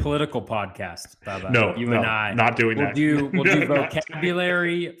also be a political podcast, Bubba. No, you and I. Not doing that. We'll do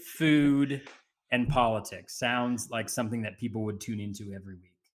vocabulary, food, and politics. Sounds like something that people would tune into every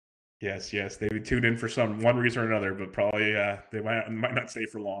week. Yes. They would tune in for one reason or another, but probably they might not stay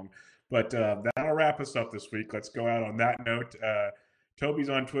for long. But that'll wrap us up this week. Let's go out on that note. Toby's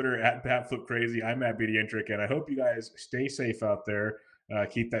on Twitter at BatFlipCrazy. I'm at BDintric, and I hope you guys stay safe out there.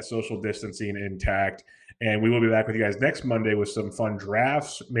 Keep that social distancing intact. And we will be back with you guys next Monday with some fun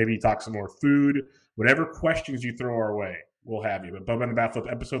drafts, maybe talk some more food, whatever questions you throw our way, we'll have you. But Bubba and the Bat Flip,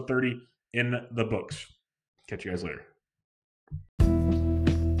 episode 30 in the books. Catch you guys later.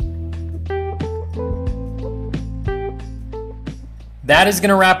 That is going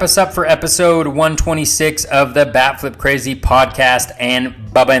to wrap us up for episode 126 of the Bat Flip Crazy podcast and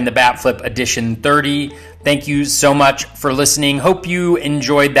Bubba and the Bat Flip edition 30. Thank you so much for listening. Hope you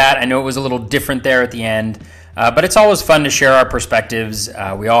enjoyed that. I know it was a little different there at the end, but it's always fun to share our perspectives.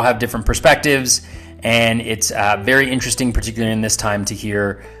 We all have different perspectives, and it's very interesting, particularly in this time, to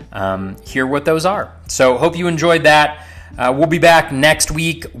hear what those are. So hope you enjoyed that. We'll be back next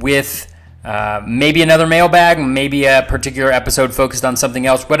week with maybe another mailbag, maybe a particular episode focused on something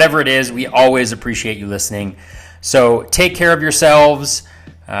else. Whatever it is, we always appreciate you listening. So take care of yourselves.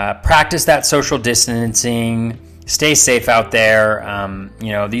 Practice that social distancing. Stay safe out there.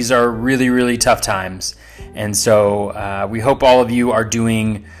 These are really, really tough times. And so we hope all of you are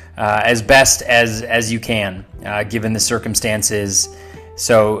doing as best as you can, given the circumstances.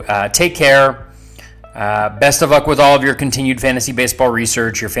 So take care. Best of luck with all of your continued fantasy baseball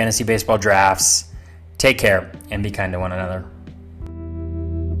research, your fantasy baseball drafts. Take care and be kind to one another.